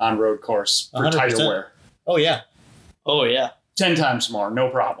on road course for 100%. tire wear. Oh, yeah. Oh, yeah. 10 times more, no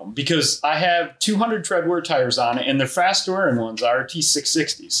problem. Because I have 200 tread wear tires on it, and they're fast wearing ones, RT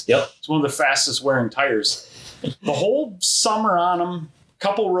 660s. Yep. It's one of the fastest wearing tires. The whole summer on them,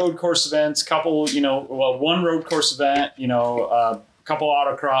 couple road course events, one road course event, couple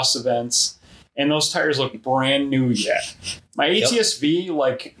autocross events, and those tires look brand new yet. My ATSV,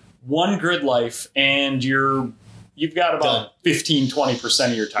 like one grid life, and you've got about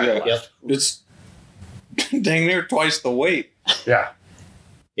 15-20% of your tire Yeah. life. It's dang near twice the weight. Yeah.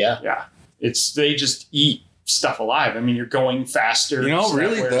 Yeah. Yeah. They just eat stuff alive. I mean, you're going faster. You know, so that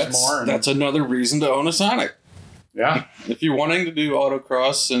really, wears more, and- that's another reason to own a Sonic. yeah. If you're wanting to do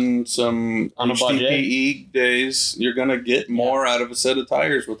autocross and some On a budget. HTPE days, you're going to get more out of a set of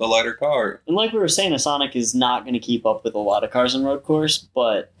tires with a lighter car. And like we were saying, a Sonic is not going to keep up with a lot of cars on road course,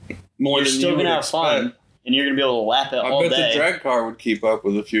 but More you're than still you going would to have fun, expect. and you're going to be able to lap it I all bet day. the drag car would keep up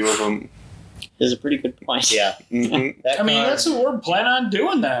with a few of them. Is a pretty good point. Yeah. Mm-hmm. That I mean, car- that's what we're planning on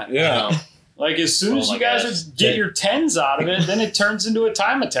doing that. Yeah. Like, as soon Oh as my you guys gosh. get your 10s out of it, then it turns into a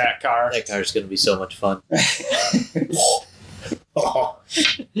time attack car. That car's going to be so much fun.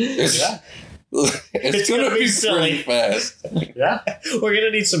 It's, it's It's gonna, gonna be be silly. pretty fast. Yeah. We're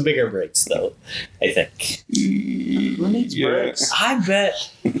gonna need some bigger brakes, though. I think. Who needs Yeah. brakes? I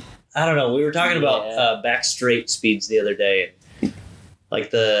bet. I don't know. We were talking about Yeah. back straight speeds the other day.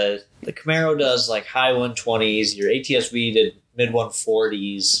 Like the Camaro does like high 120s. Your ATS-V did mid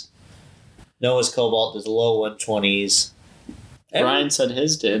 140s. Noah's Cobalt does low 120s. Ryan said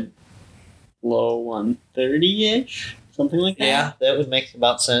his did low 130-ish, something like that. Yeah, that would make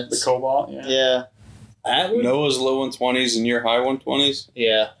about The sense. Cobalt. Yeah. Yeah. That would, Noah's low 120s and your high 120s.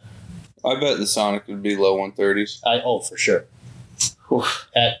 yeah. I bet the Sonic would be low 130s. For sure. Oof.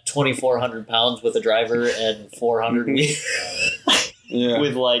 At 2,400 pounds with a driver and 400 Mhm. wheels. Yeah.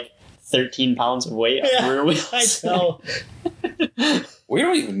 With like 13 pounds of weight on Yeah, rear wheels. I know. We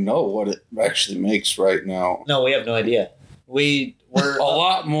don't even know what it actually makes right now. No, we have no idea. We're A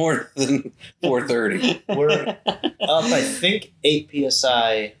lot more than 430. we're up, I think, 8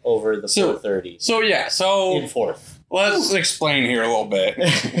 psi over the So- 430 So yeah, in fourth. let's explain here a little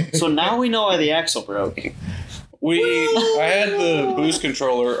bit. So now we know why the axle broke. I had the boost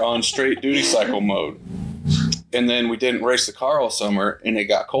controller on straight duty cycle mode. And then we didn't race the car all summer and it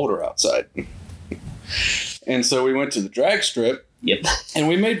got colder outside. And so we went to the drag strip. Yep. And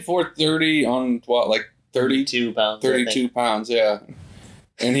we made 430 on what, like 30, 32 pounds. I think. 32 pounds, yeah.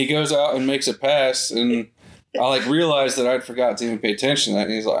 And he goes out and makes a pass, and I like realized that I'd forgot to even pay attention to that.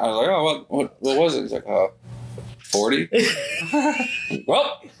 And I was like, oh, what was it? He's like, 40.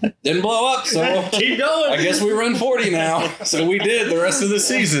 Well, didn't blow up, so Keep going. I guess we run 40 now. So we did the rest of the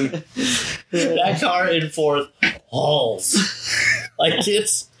season. That car in fourth hauls. Like,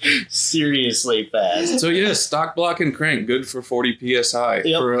 it's seriously fast. So yeah, stock block and crank, good for 40 psi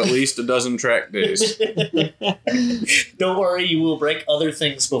Yep. for at least a dozen track days. Don't worry, you will break other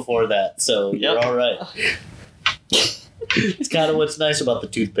things before that, so you're Yep. all right. It's kind of what's nice about the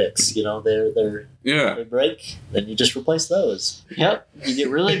toothpicks, you know. Yeah. They break, then you just replace those. Yep. You get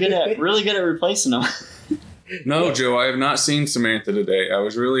really good at replacing them. No, Joe, I have not seen Samantha today. I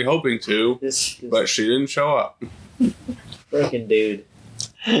was really hoping to, This but she didn't show up. freaking dude.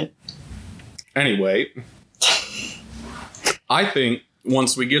 Anyway, I think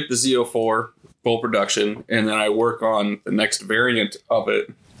once we get the Z04 full production and then I work on the next variant of it,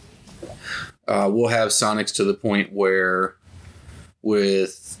 we'll have Sonics to the point where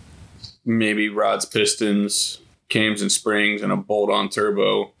with maybe rods, pistons, cams and springs, and a bolt-on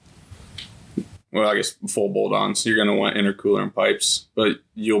turbo, well, I guess full bolt-ons, you're going to want intercooler and pipes, but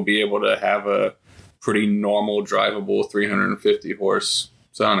you'll be able to have a pretty normal, drivable 350 horse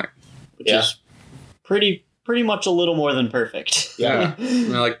Sonic. Which Yeah. is pretty much a little more than perfect. Yeah.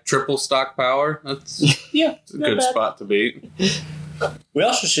 And like triple stock power. That's Yeah, a good spot to be. We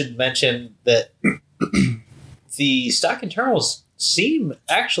also should mention that the stock internals seem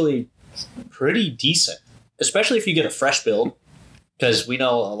actually pretty decent, especially if you get a fresh build, because we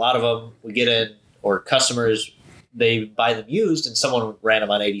know a lot of them we get in, or customers, they buy them used, and someone ran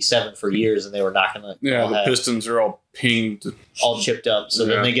them on 87 for years, and they were not going to Yeah, the pistons are all pinged. all chipped up. So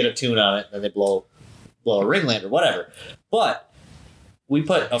Yeah. then they get a tune on it, and then they blow a ring land or whatever. But we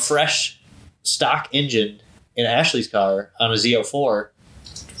put a fresh stock engine in Ashley's car on a Z04,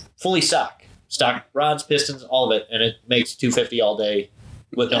 fully stock rods, pistons, all of it, and it makes 250 all day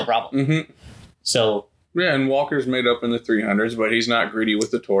with no problem. Mm-hmm. So Yeah, and Walker's made up in the 300s, but he's not greedy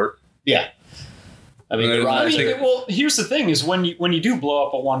with the torque. yeah, I mean, the And then I rods. mean, think- well, here's the thing: is when you do blow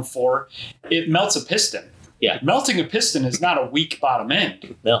up a 1.4, it melts a piston. Yeah. Melting a piston is not a weak bottom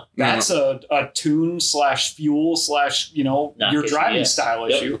end. No. That's a tune / fuel / Knock your issue, driving yeah. style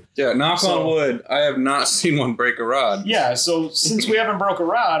Yep. issue. Yeah, knock So- on wood, I have not seen one break a rod. Yeah. So since we haven't broke a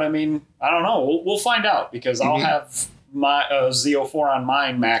rod, I mean, I don't know. We'll find out because I'll Mhm. have my Z04 on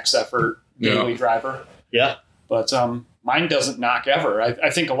mine max effort daily driver, Yeah, but mine doesn't knock ever. I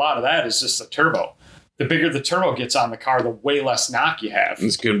think a lot of that is just the turbo. The bigger the turbo gets on the car, the way less knock you have.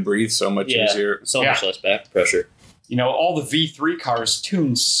 It's going to breathe so much Yeah. easier. so Yeah. much less back pressure. You know, all the V3 cars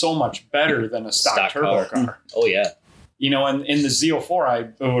tune so much better than a stock Stock turbo power. car. Oh yeah, You know, and in the Z04,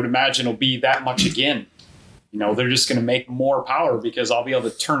 I would imagine will be that much again. You know, they're just going to make more power because I'll be able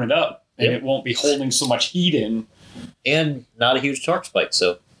to turn it up and Yep. it won't be holding so much heat in. and not a huge torque spike,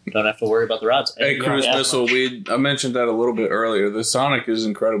 so don't have to worry about the rods. Hey, And- Cruise yeah. Missile, I mentioned that a little bit earlier. The Sonic is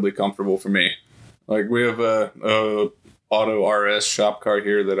incredibly comfortable for me. Like, we have a Auto RS shop car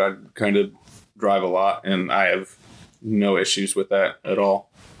here that I kind of drive a lot, and I have no issues with that at all.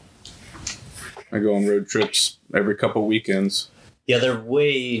 I go on road trips every couple weekends. Yeah, they're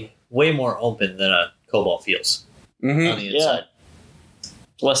way more open than a Cobalt feels Mm-hmm. on the inside,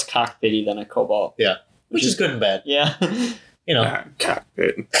 Less cockpity than a Cobalt. which is good and bad. Yeah. You know,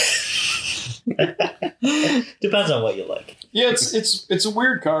 Cockpit. depends on what you like. Yeah, it's a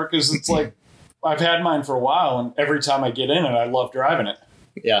weird car because it's like I've had mine for a while, and every time I get in it, I love driving it.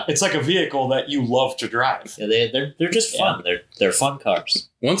 Yeah, It's like a vehicle that you love to drive. yeah, they're just fun. They're fun cars.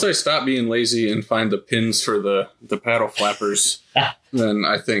 Once I stop being lazy and find the pins for the paddle flappers, then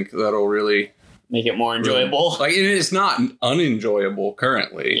I think that'll really Make it more enjoyable. Like, it is not unenjoyable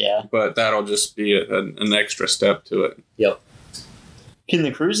currently. Yeah. But that'll just be an extra step to it. Yep. Can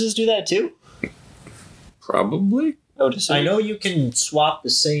the Cruises do that too? Probably. I know you can swap the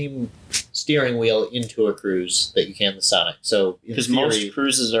same steering wheel into a Cruise that you can the Sonic. So because most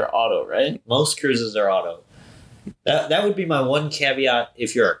Cruises are auto, right? Most Cruises are auto. That would be my one caveat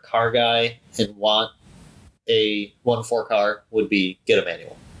if you're a car guy and want a 1.4 car would be get a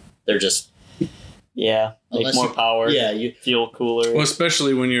manual. They're just make Unless more you- power. yeah, you Feel cooler. Well,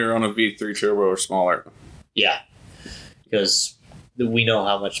 especially when you're on a V3 turbo or smaller. yeah, because we know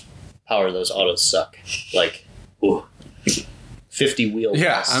how much power those autos suck. Like, ooh, 50 wheel.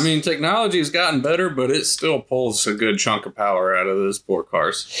 Yeah, loss. I mean, technology has gotten better, but it still pulls a good chunk of power out of those poor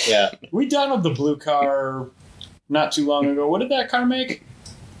cars. yeah, We downloaded the blue car not too long ago. What did that car make?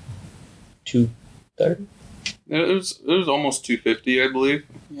 230. It was almost 250, I believe.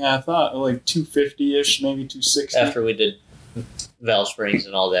 Yeah, I thought like 250-ish, maybe 260. After we did valve springs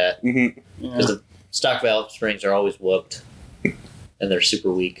and all that, Mm-hmm. Yeah. because the stock valve springs are always whooped and they're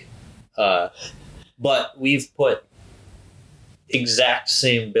super weak. But we've put exact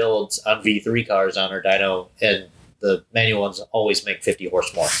same builds on V3 cars on our dyno, and the manual ones always make 50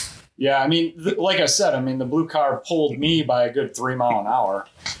 horse more. Yeah, I mean, like I said, I mean, the blue car pulled me by a good 3 mile an hour,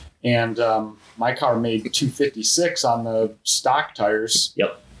 and my car made 256 on the stock tires.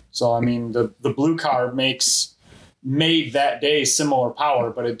 Yep. So I mean, the blue car made that day similar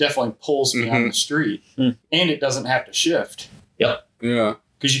power, but it definitely pulls me on the street, and it doesn't have to shift Yeah.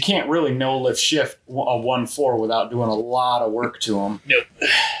 because you can't really no lift shift a 1.4 without doing a lot of work to them.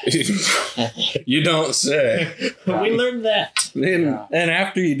 You don't say. We learned that. And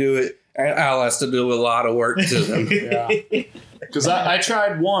after you do it, Al has to do a lot of work to them. Yeah, because I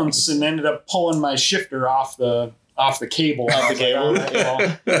tried once and ended up pulling my shifter off the cable. Off the cable.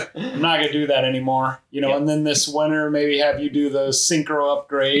 I'm not gonna do that anymore. And then this winter maybe have you do the synchro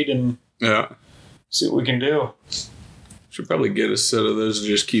upgrade and Yeah. see what we can do. Should probably get a set of those and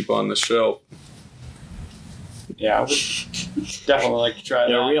just keep on the shelf. Yeah, I would definitely like to try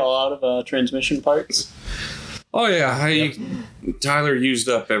that. Are we all out of transmission parts? Oh, yeah. Tyler used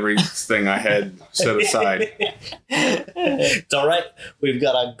up everything I had set aside. It's all right. We've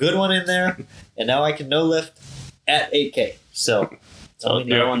got a good one in there, and now I can no lift at 8K. So that's all we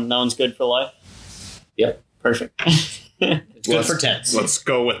need. That one's good for life? Yep. Perfect. It's good for tents. Let's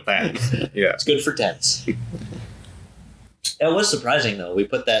go with that. Yeah. It's good for tents. It was surprising though. We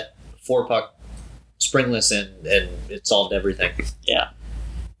put that 4-puck springless in, and it solved everything. Yeah.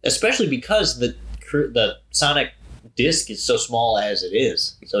 Especially because the Sonic disc is so small as it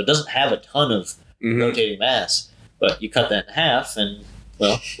is, so it doesn't have a ton of rotating mass. But you cut that in half, and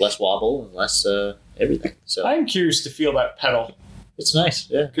less wobble and less everything. So I'm curious to feel that pedal it's nice.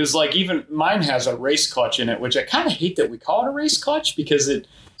 Yeah. because like even mine has a race clutch in it, which I kind of hate that we call it a race clutch because It's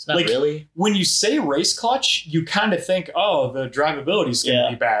not Like, really. when you say race clutch, you kind of think, oh, the drivability is going to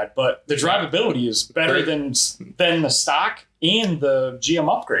be bad, but the drivability is better than the stock and the GM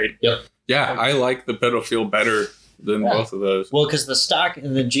upgrade. Yep. Yeah, I like the pedal feel better than both of those. Well, because the stock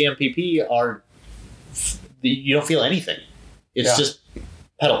and the GMPP are, you don't feel anything. It's just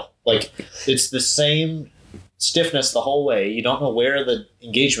pedal. Like, it's the same stiffness the whole way. You don't know where the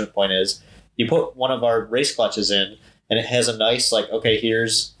engagement point is. You put one of our race clutches in, and it has a nice, like, okay,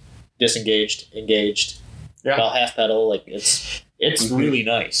 here's disengaged, engaged, about half pedal. Like, it's really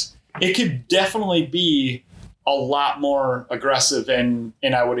nice. It could definitely be a lot more aggressive, and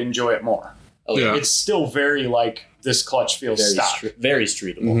I would enjoy it more. Oh, Yeah. It's still very like this clutch feels stock. Very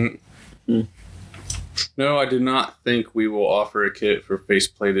streetable. No, I do not think we will offer a kit for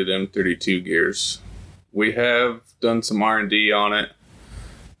face-plated M32 gears. We have done some R&D on it.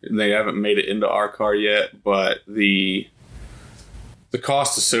 They haven't made it into our car yet, but the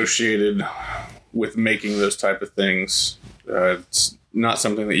cost associated with making those type of things, it's not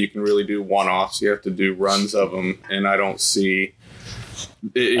something that you can really do one-offs. You have to do runs of them, and I don't see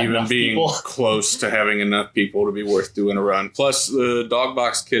it even being close to having enough people to be worth doing a run. Plus, the dog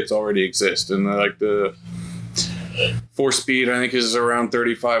box kits already exist, and like the 4-speed, I think, is around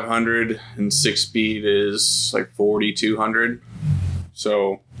 3,500, and 6-speed is like 4,200.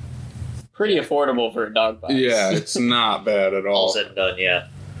 So Pretty affordable for a dog box. yeah, it's not bad at All all. said and done, yeah.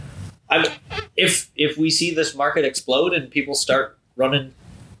 If we see this market explode and people start running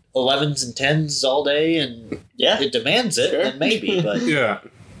 11s and 10s all day and it demands it, Sure. then maybe. But Yeah.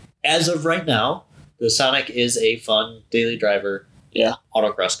 as of right now, the Sonic is a fun daily driver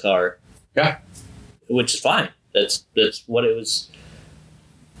autocross car. Yeah. Which is fine. That's what it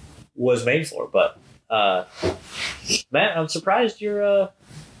was made for. But Matt, I'm surprised your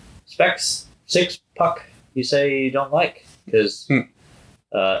Specs 6 puck you say you don't like, because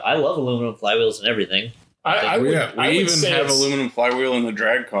I love aluminum flywheels and everything. I would, We I would even say have it's- aluminum flywheel in the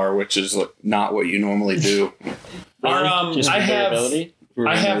drag car, which is like not what you normally do. Our, Just I for have durability?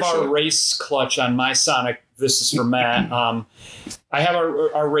 I have our race clutch on my Sonic. This is for Matt. I have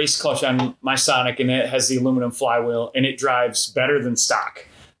our race clutch on my Sonic, and it has the aluminum flywheel, and it drives better than stock.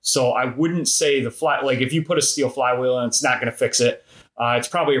 So I wouldn't say the like if you put a steel flywheel in, it's not going to fix it. It's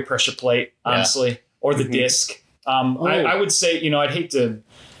probably a pressure plate, honestly, or the disc. I would say, I'd hate to,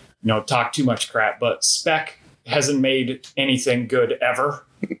 talk too much crap, but Spec hasn't made anything good ever.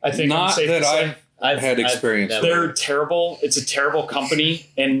 I think Not I'm safe that to say. I've had experience. never- They're terrible. It's a terrible company,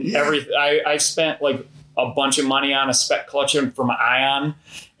 and I've spent like a bunch of money on a Spec clutch from Ion,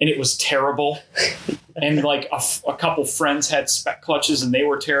 and it was terrible. And like a couple friends had Spec clutches, and they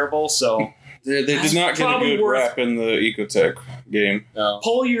were terrible. So They did not get a Probably good worth- rap in the Ecotech game. No.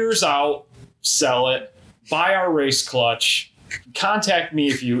 pull yours out, sell it, buy our race clutch. Contact me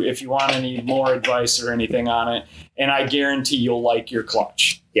if you want any more advice or anything on it, and I guarantee you'll like your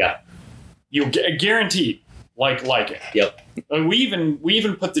clutch. Yeah. You'll guaranteed like it. Yep. We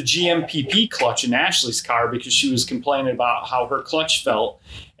even put the GMPP clutch in Ashley's car because she was complaining about how her clutch felt,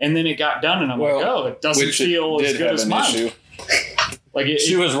 and then it got done, and I'm like, oh, it doesn't Which feel it as did good have as an mine. issue. Like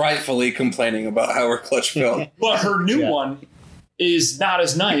She was rightfully complaining about how her clutch felt. but her new Yeah. one is not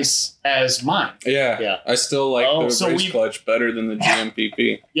as nice as mine. Yeah, Yeah. I still like the so race clutch better than the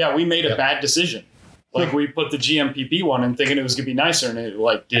GMPP. Yeah, we made a Yep. bad decision. Like we put the GMPP one in thinking it was gonna be nicer, and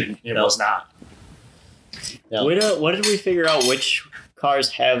it didn't. It No. was not. No. What did we figure out which cars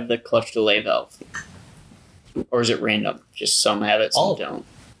have the clutch delay valve? Or is it random? Just some have it, All some of don't.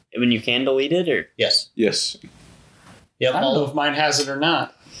 I mean, you can delete it, or Yes. Yes. Yep. I don't know if mine has it or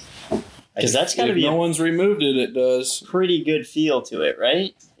not. because that's got to If be no a one's removed it, it does. pretty good feel to it,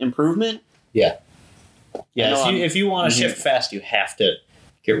 right? Improvement. Yeah. I know If you want to shift fast, you have to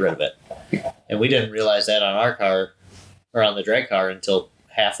get rid of it. And we didn't realize that on our car or on the drag car until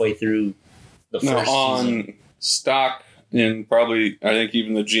halfway through the No, first on season. stock and probably I think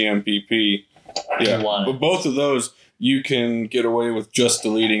even the GMPP. Yeah, You want it. but both of those you can get away with just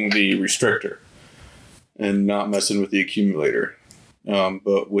deleting the restrictor and not messing with the accumulator.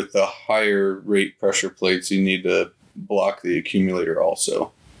 But with the higher rate pressure plates, you need to block the accumulator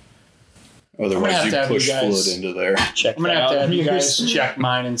also. Otherwise, have you to have push you guys- fluid into there. Check I'm gonna that have to out. have you guys check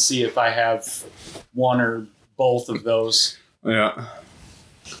mine and see if I have one or both of those. Yeah.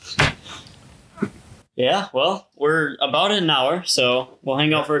 Yeah, well, we're about an hour, so we'll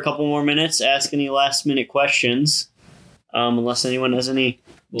hang out for a couple more minutes, ask any last minute questions, unless anyone has any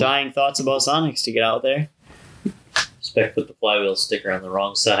dying thoughts about Sonics to get out there. Spec put the flywheel sticker on the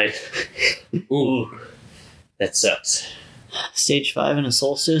wrong side. Ooh. That sucks. Stage 5 and a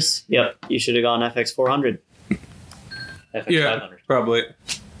Solstice. Yep, you should have gone FX 400. FX Yeah, 500. probably.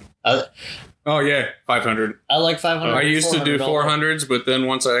 I, Oh yeah, 500. I like 500. I used to do 400. 400s, but then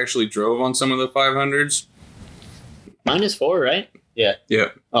once I actually drove on some of the 500s, Mine is 4, right? yeah,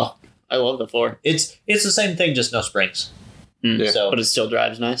 I love the 4. It's the same thing, just no springs. Yeah. So, But it still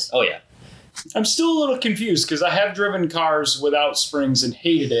drives nice. oh yeah. I'm still a little confused because I have driven cars without springs and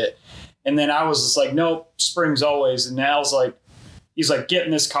hated it. And then I was just like, nope, springs always. And Al's like, he's like, get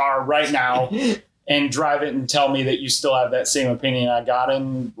in this car right now and drive it and tell me that you still have that same opinion. I got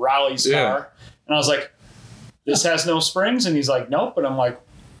in Raleigh's Yeah. car and I was like, this has no springs. And he's like, nope. And I'm like,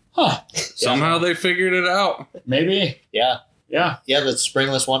 huh, somehow they figured it out. maybe. Yeah. Yeah. Yeah, the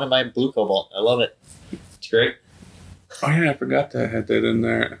springless one in my blue Cobalt. I love it. It's great. Oh yeah, I forgot that I had that in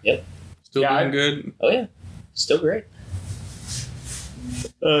there. Yep. Still Yeah, doing good. Oh yeah. Still great.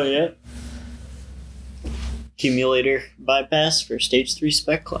 Oh, yeah. Accumulator bypass for stage 3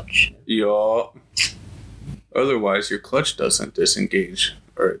 spec clutch. Yeah. Otherwise, your clutch doesn't disengage,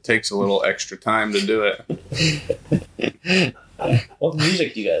 or it takes a little extra time to do it. What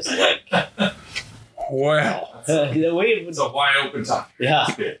music do you guys like? Well, It's a wide open topic. Yeah.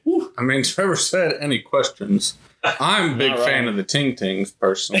 I mean, Trevor said any questions. I'm a big Not fan wrong. of the Ting Tings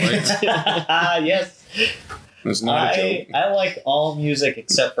personally. Yes. It's not a joke. I like all music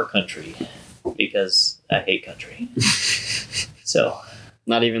except for country because I hate country. So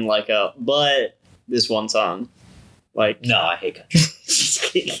Not even like but this one song. Like, no, I hate country.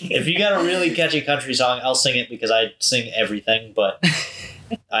 If you got a really catchy country song, I'll sing it because I sing everything, but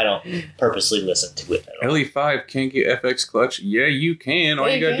I don't purposely listen to it at all. LE5 can't get FX clutch. Yeah, you can. All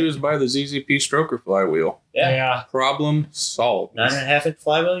Yeah, you you gotta can. do is buy the ZZP stroker flywheel. Yeah. Problem solved. 9.5-inch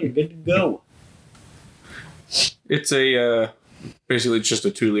flywheel, you're good to go. It's a basically just a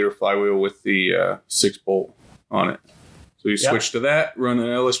 2-liter flywheel with the 6-bolt on it. So you switch to that, run an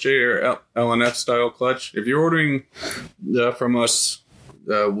LSJ or LNF style clutch. If you're ordering from us,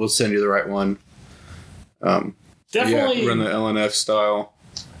 we'll send you the right one. Definitely, run the LNF style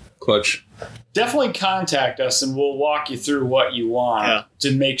clutch. definitely contact us and we'll walk you through what you want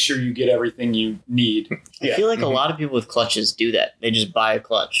to make sure you get everything you need. I feel like a lot of people with clutches do that. They just buy a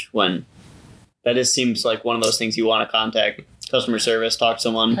clutch when that just seems like one of those things you want to contact customer service, talk to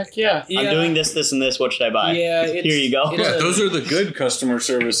someone. Heck yeah. I'm doing this, this, and this. What should I buy? Yeah, Here you go. Yeah, those are the good customer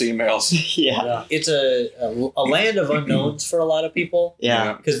service emails. Yeah. It's a land of unknowns for a lot of people.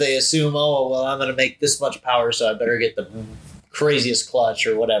 Yeah. Because they assume, oh, well, I'm going to make this much power, so I better get the craziest clutch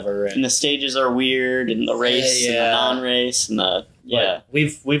or whatever. And the stages are weird, and the race, and the non-race, and the But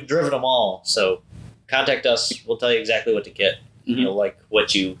we've driven them all, so contact us. We'll tell you exactly what to get. Mhm. You'll like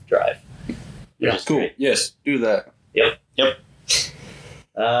what you drive. Yeah. Which is Cool. great. Yes, do that.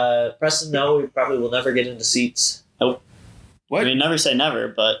 Preston, no, we probably will never get into seats. What? I mean, never say never,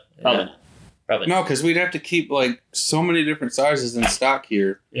 but probably not. Probably. No, because we'd have to keep like so many different sizes in stock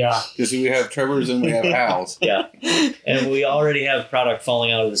here. Yeah. Because we have Trevor's and we have Hal's. Yeah. And we already have product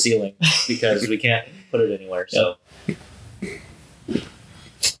falling out of the ceiling because we can't put it anywhere. So,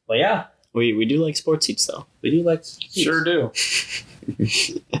 but yeah, We do like sports seats, though. we do like seats. Sure do.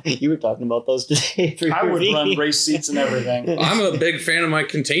 You were talking about those today. For I your would run meeting. race seats and everything. I'm a big fan of my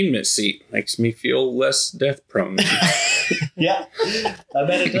containment seat. Makes me feel less death prone. Yeah, I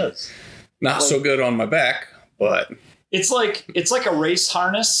bet it does. Not so good on my back, but It's like a race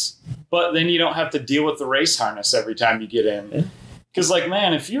harness, but then you don't have to deal with the race harness every time you get Yeah. in. Because, like,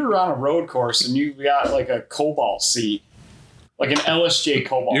 man, if you're on a road course and you've got like a Cobalt seat, like an LSJ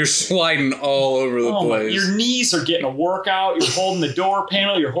Cobalt, you're seat, sliding all over the oh my, place. your knees are getting a workout. You're holding the door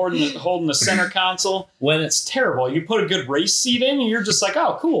panel. You're holding the center console. When It's terrible. You put a good race seat in, and you're just like,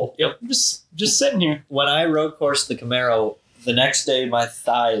 oh, cool. Yep. I'm just sitting here. when I road course the Camaro, the next day my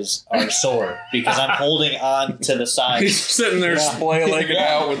thighs are sore because I'm holding on to the sides. He's sitting there Yeah. splay-legged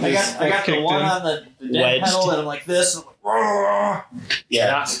out with I his got the kicked one in. on the dead Wedged. pedal, and I'm like this. And I'm like,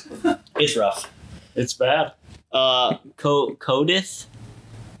 yeah, it's rough. It's bad. Codith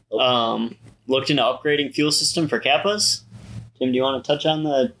looked into upgrading fuel system for Kappas. Tim, do you want to touch on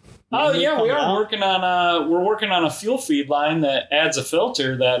the? Oh yeah, we coming are out? working on a fuel feed line that adds a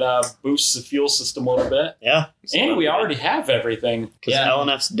filter that boosts the fuel system a little bit. Yeah, And we already have everything. because Yeah.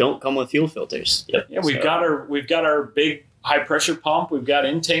 LNFs don't come with fuel filters. Yep. Yeah, we've got our big high pressure pump. We've got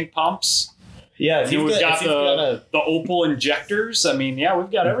intake pumps. Yeah, And then we've got the Opal injectors. I mean, yeah,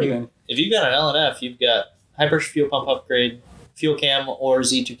 we've got everything. if you've got an LNF, you've got high pressure fuel pump upgrade, fuel cam or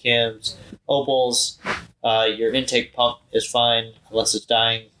Z2 cams, Opals. Your intake pump is fine unless it's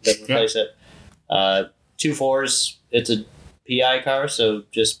dying. Then replace it. 2.4s. It's a PI car, so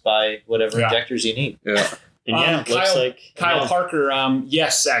just buy whatever Yeah. injectors you need. Yeah. And yeah, it looks Kyle- like Kyle Parker,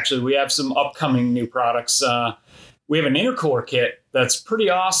 yes, actually, we have some upcoming new products. We have an intercooler kit that's pretty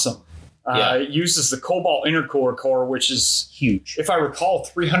awesome. Yeah. It uses the Cobalt intercooler core, which is, Huge. if I recall,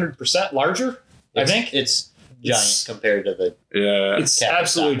 300% larger. I think it's giant It's- compared to the. Yeah. it's Kappa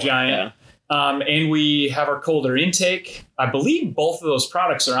absolutely style. giant. And we have our colder intake. I believe both of those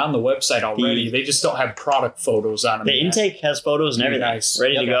products are on the website already. They just don't have product photos on them. the yet. intake has photos and everything Nice.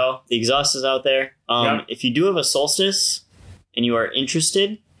 ready to Yep. go. The exhaust is out there. Yep. If you do have a Solstice and you are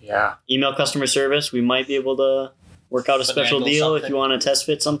interested, Yeah. email customer service. We might be able to work out a special Finagle deal if something. you want to test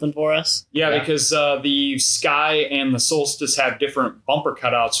fit something for us. Yeah, Yeah. because the Sky and the Solstice have different bumper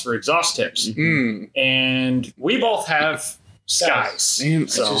cutouts for exhaust tips. And we both have Skies. Man,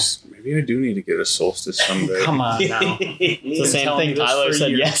 So maybe I do need to get a Solstice someday. come on now. It's the same telling thing me this Tyler for said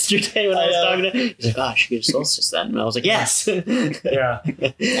years. yesterday when I was I know. talking to him. He's like, oh, I should get a Solstice then. And I was like, yes. Yeah.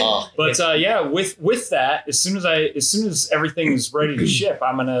 Oh, But yeah, with that, as soon as everything is ready to ship,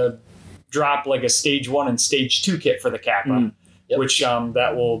 I'm gonna drop like a stage 1 and stage 2 kit for the Kappa, Mm. Yep. which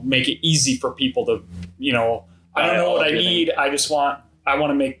that will make it easy for people to, I don't know what I need. I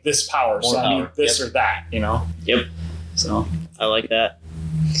want to make this power, More so I need power. this or that, Yep. So I like that.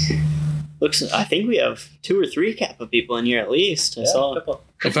 I think we have 2 or 3 Kappa people in here at least. I saw.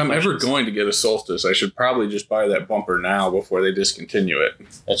 If I'm ever going to get a Solstice, I should probably just buy that bumper now before they discontinue it.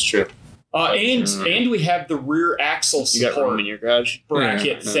 that's true. and we have the rear axle You got room support in your garage?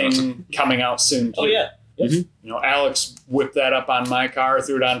 bracket Yeah. thing coming out soon. Oh too. yeah. Mhm. Alex whipped that up on my car,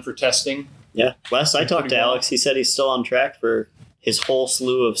 threw it on for testing. Yeah. Wes, I Did talked pretty to well. Alex. He said he's still on track for his whole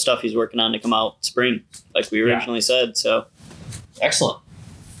slew of stuff he's working on to come out spring, like we Yeah. originally said. So, Excellent.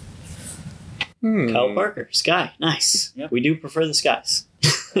 Kyle Parker, Sky, nice. Yep. We do prefer the skies.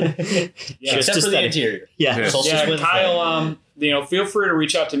 Yeah. Just Except for the aesthetic. interior. Yeah. Yeah. Solstice Yeah, wins Kyle, feel free to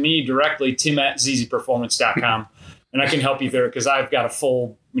reach out to me directly, tim@zzperformance.com, and I can help you there because I've got a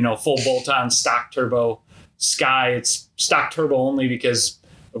full bolt-on stock turbo Sky. It's stock turbo only because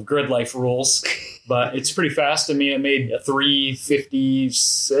of grid life rules, but it's pretty fast. I mean, it made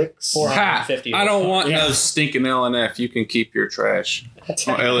 356. 450. I don't want Yeah. no stinking LNF. You can keep your trash.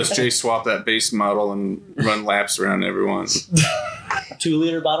 I'll LSJ swap that base model and run laps around everyone.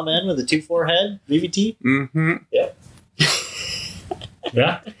 2-liter bottom end with a 2.4 head VVT. Mm-hmm.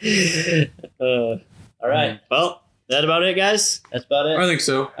 Yeah. All right, Well, that about it, guys? that's about I it. think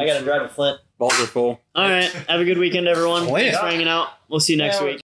so. I got to drive to Flint. Balls are full. All right. Have a good weekend, everyone. Oh, yeah. Thanks for hanging out. We'll see you next Yeah, week.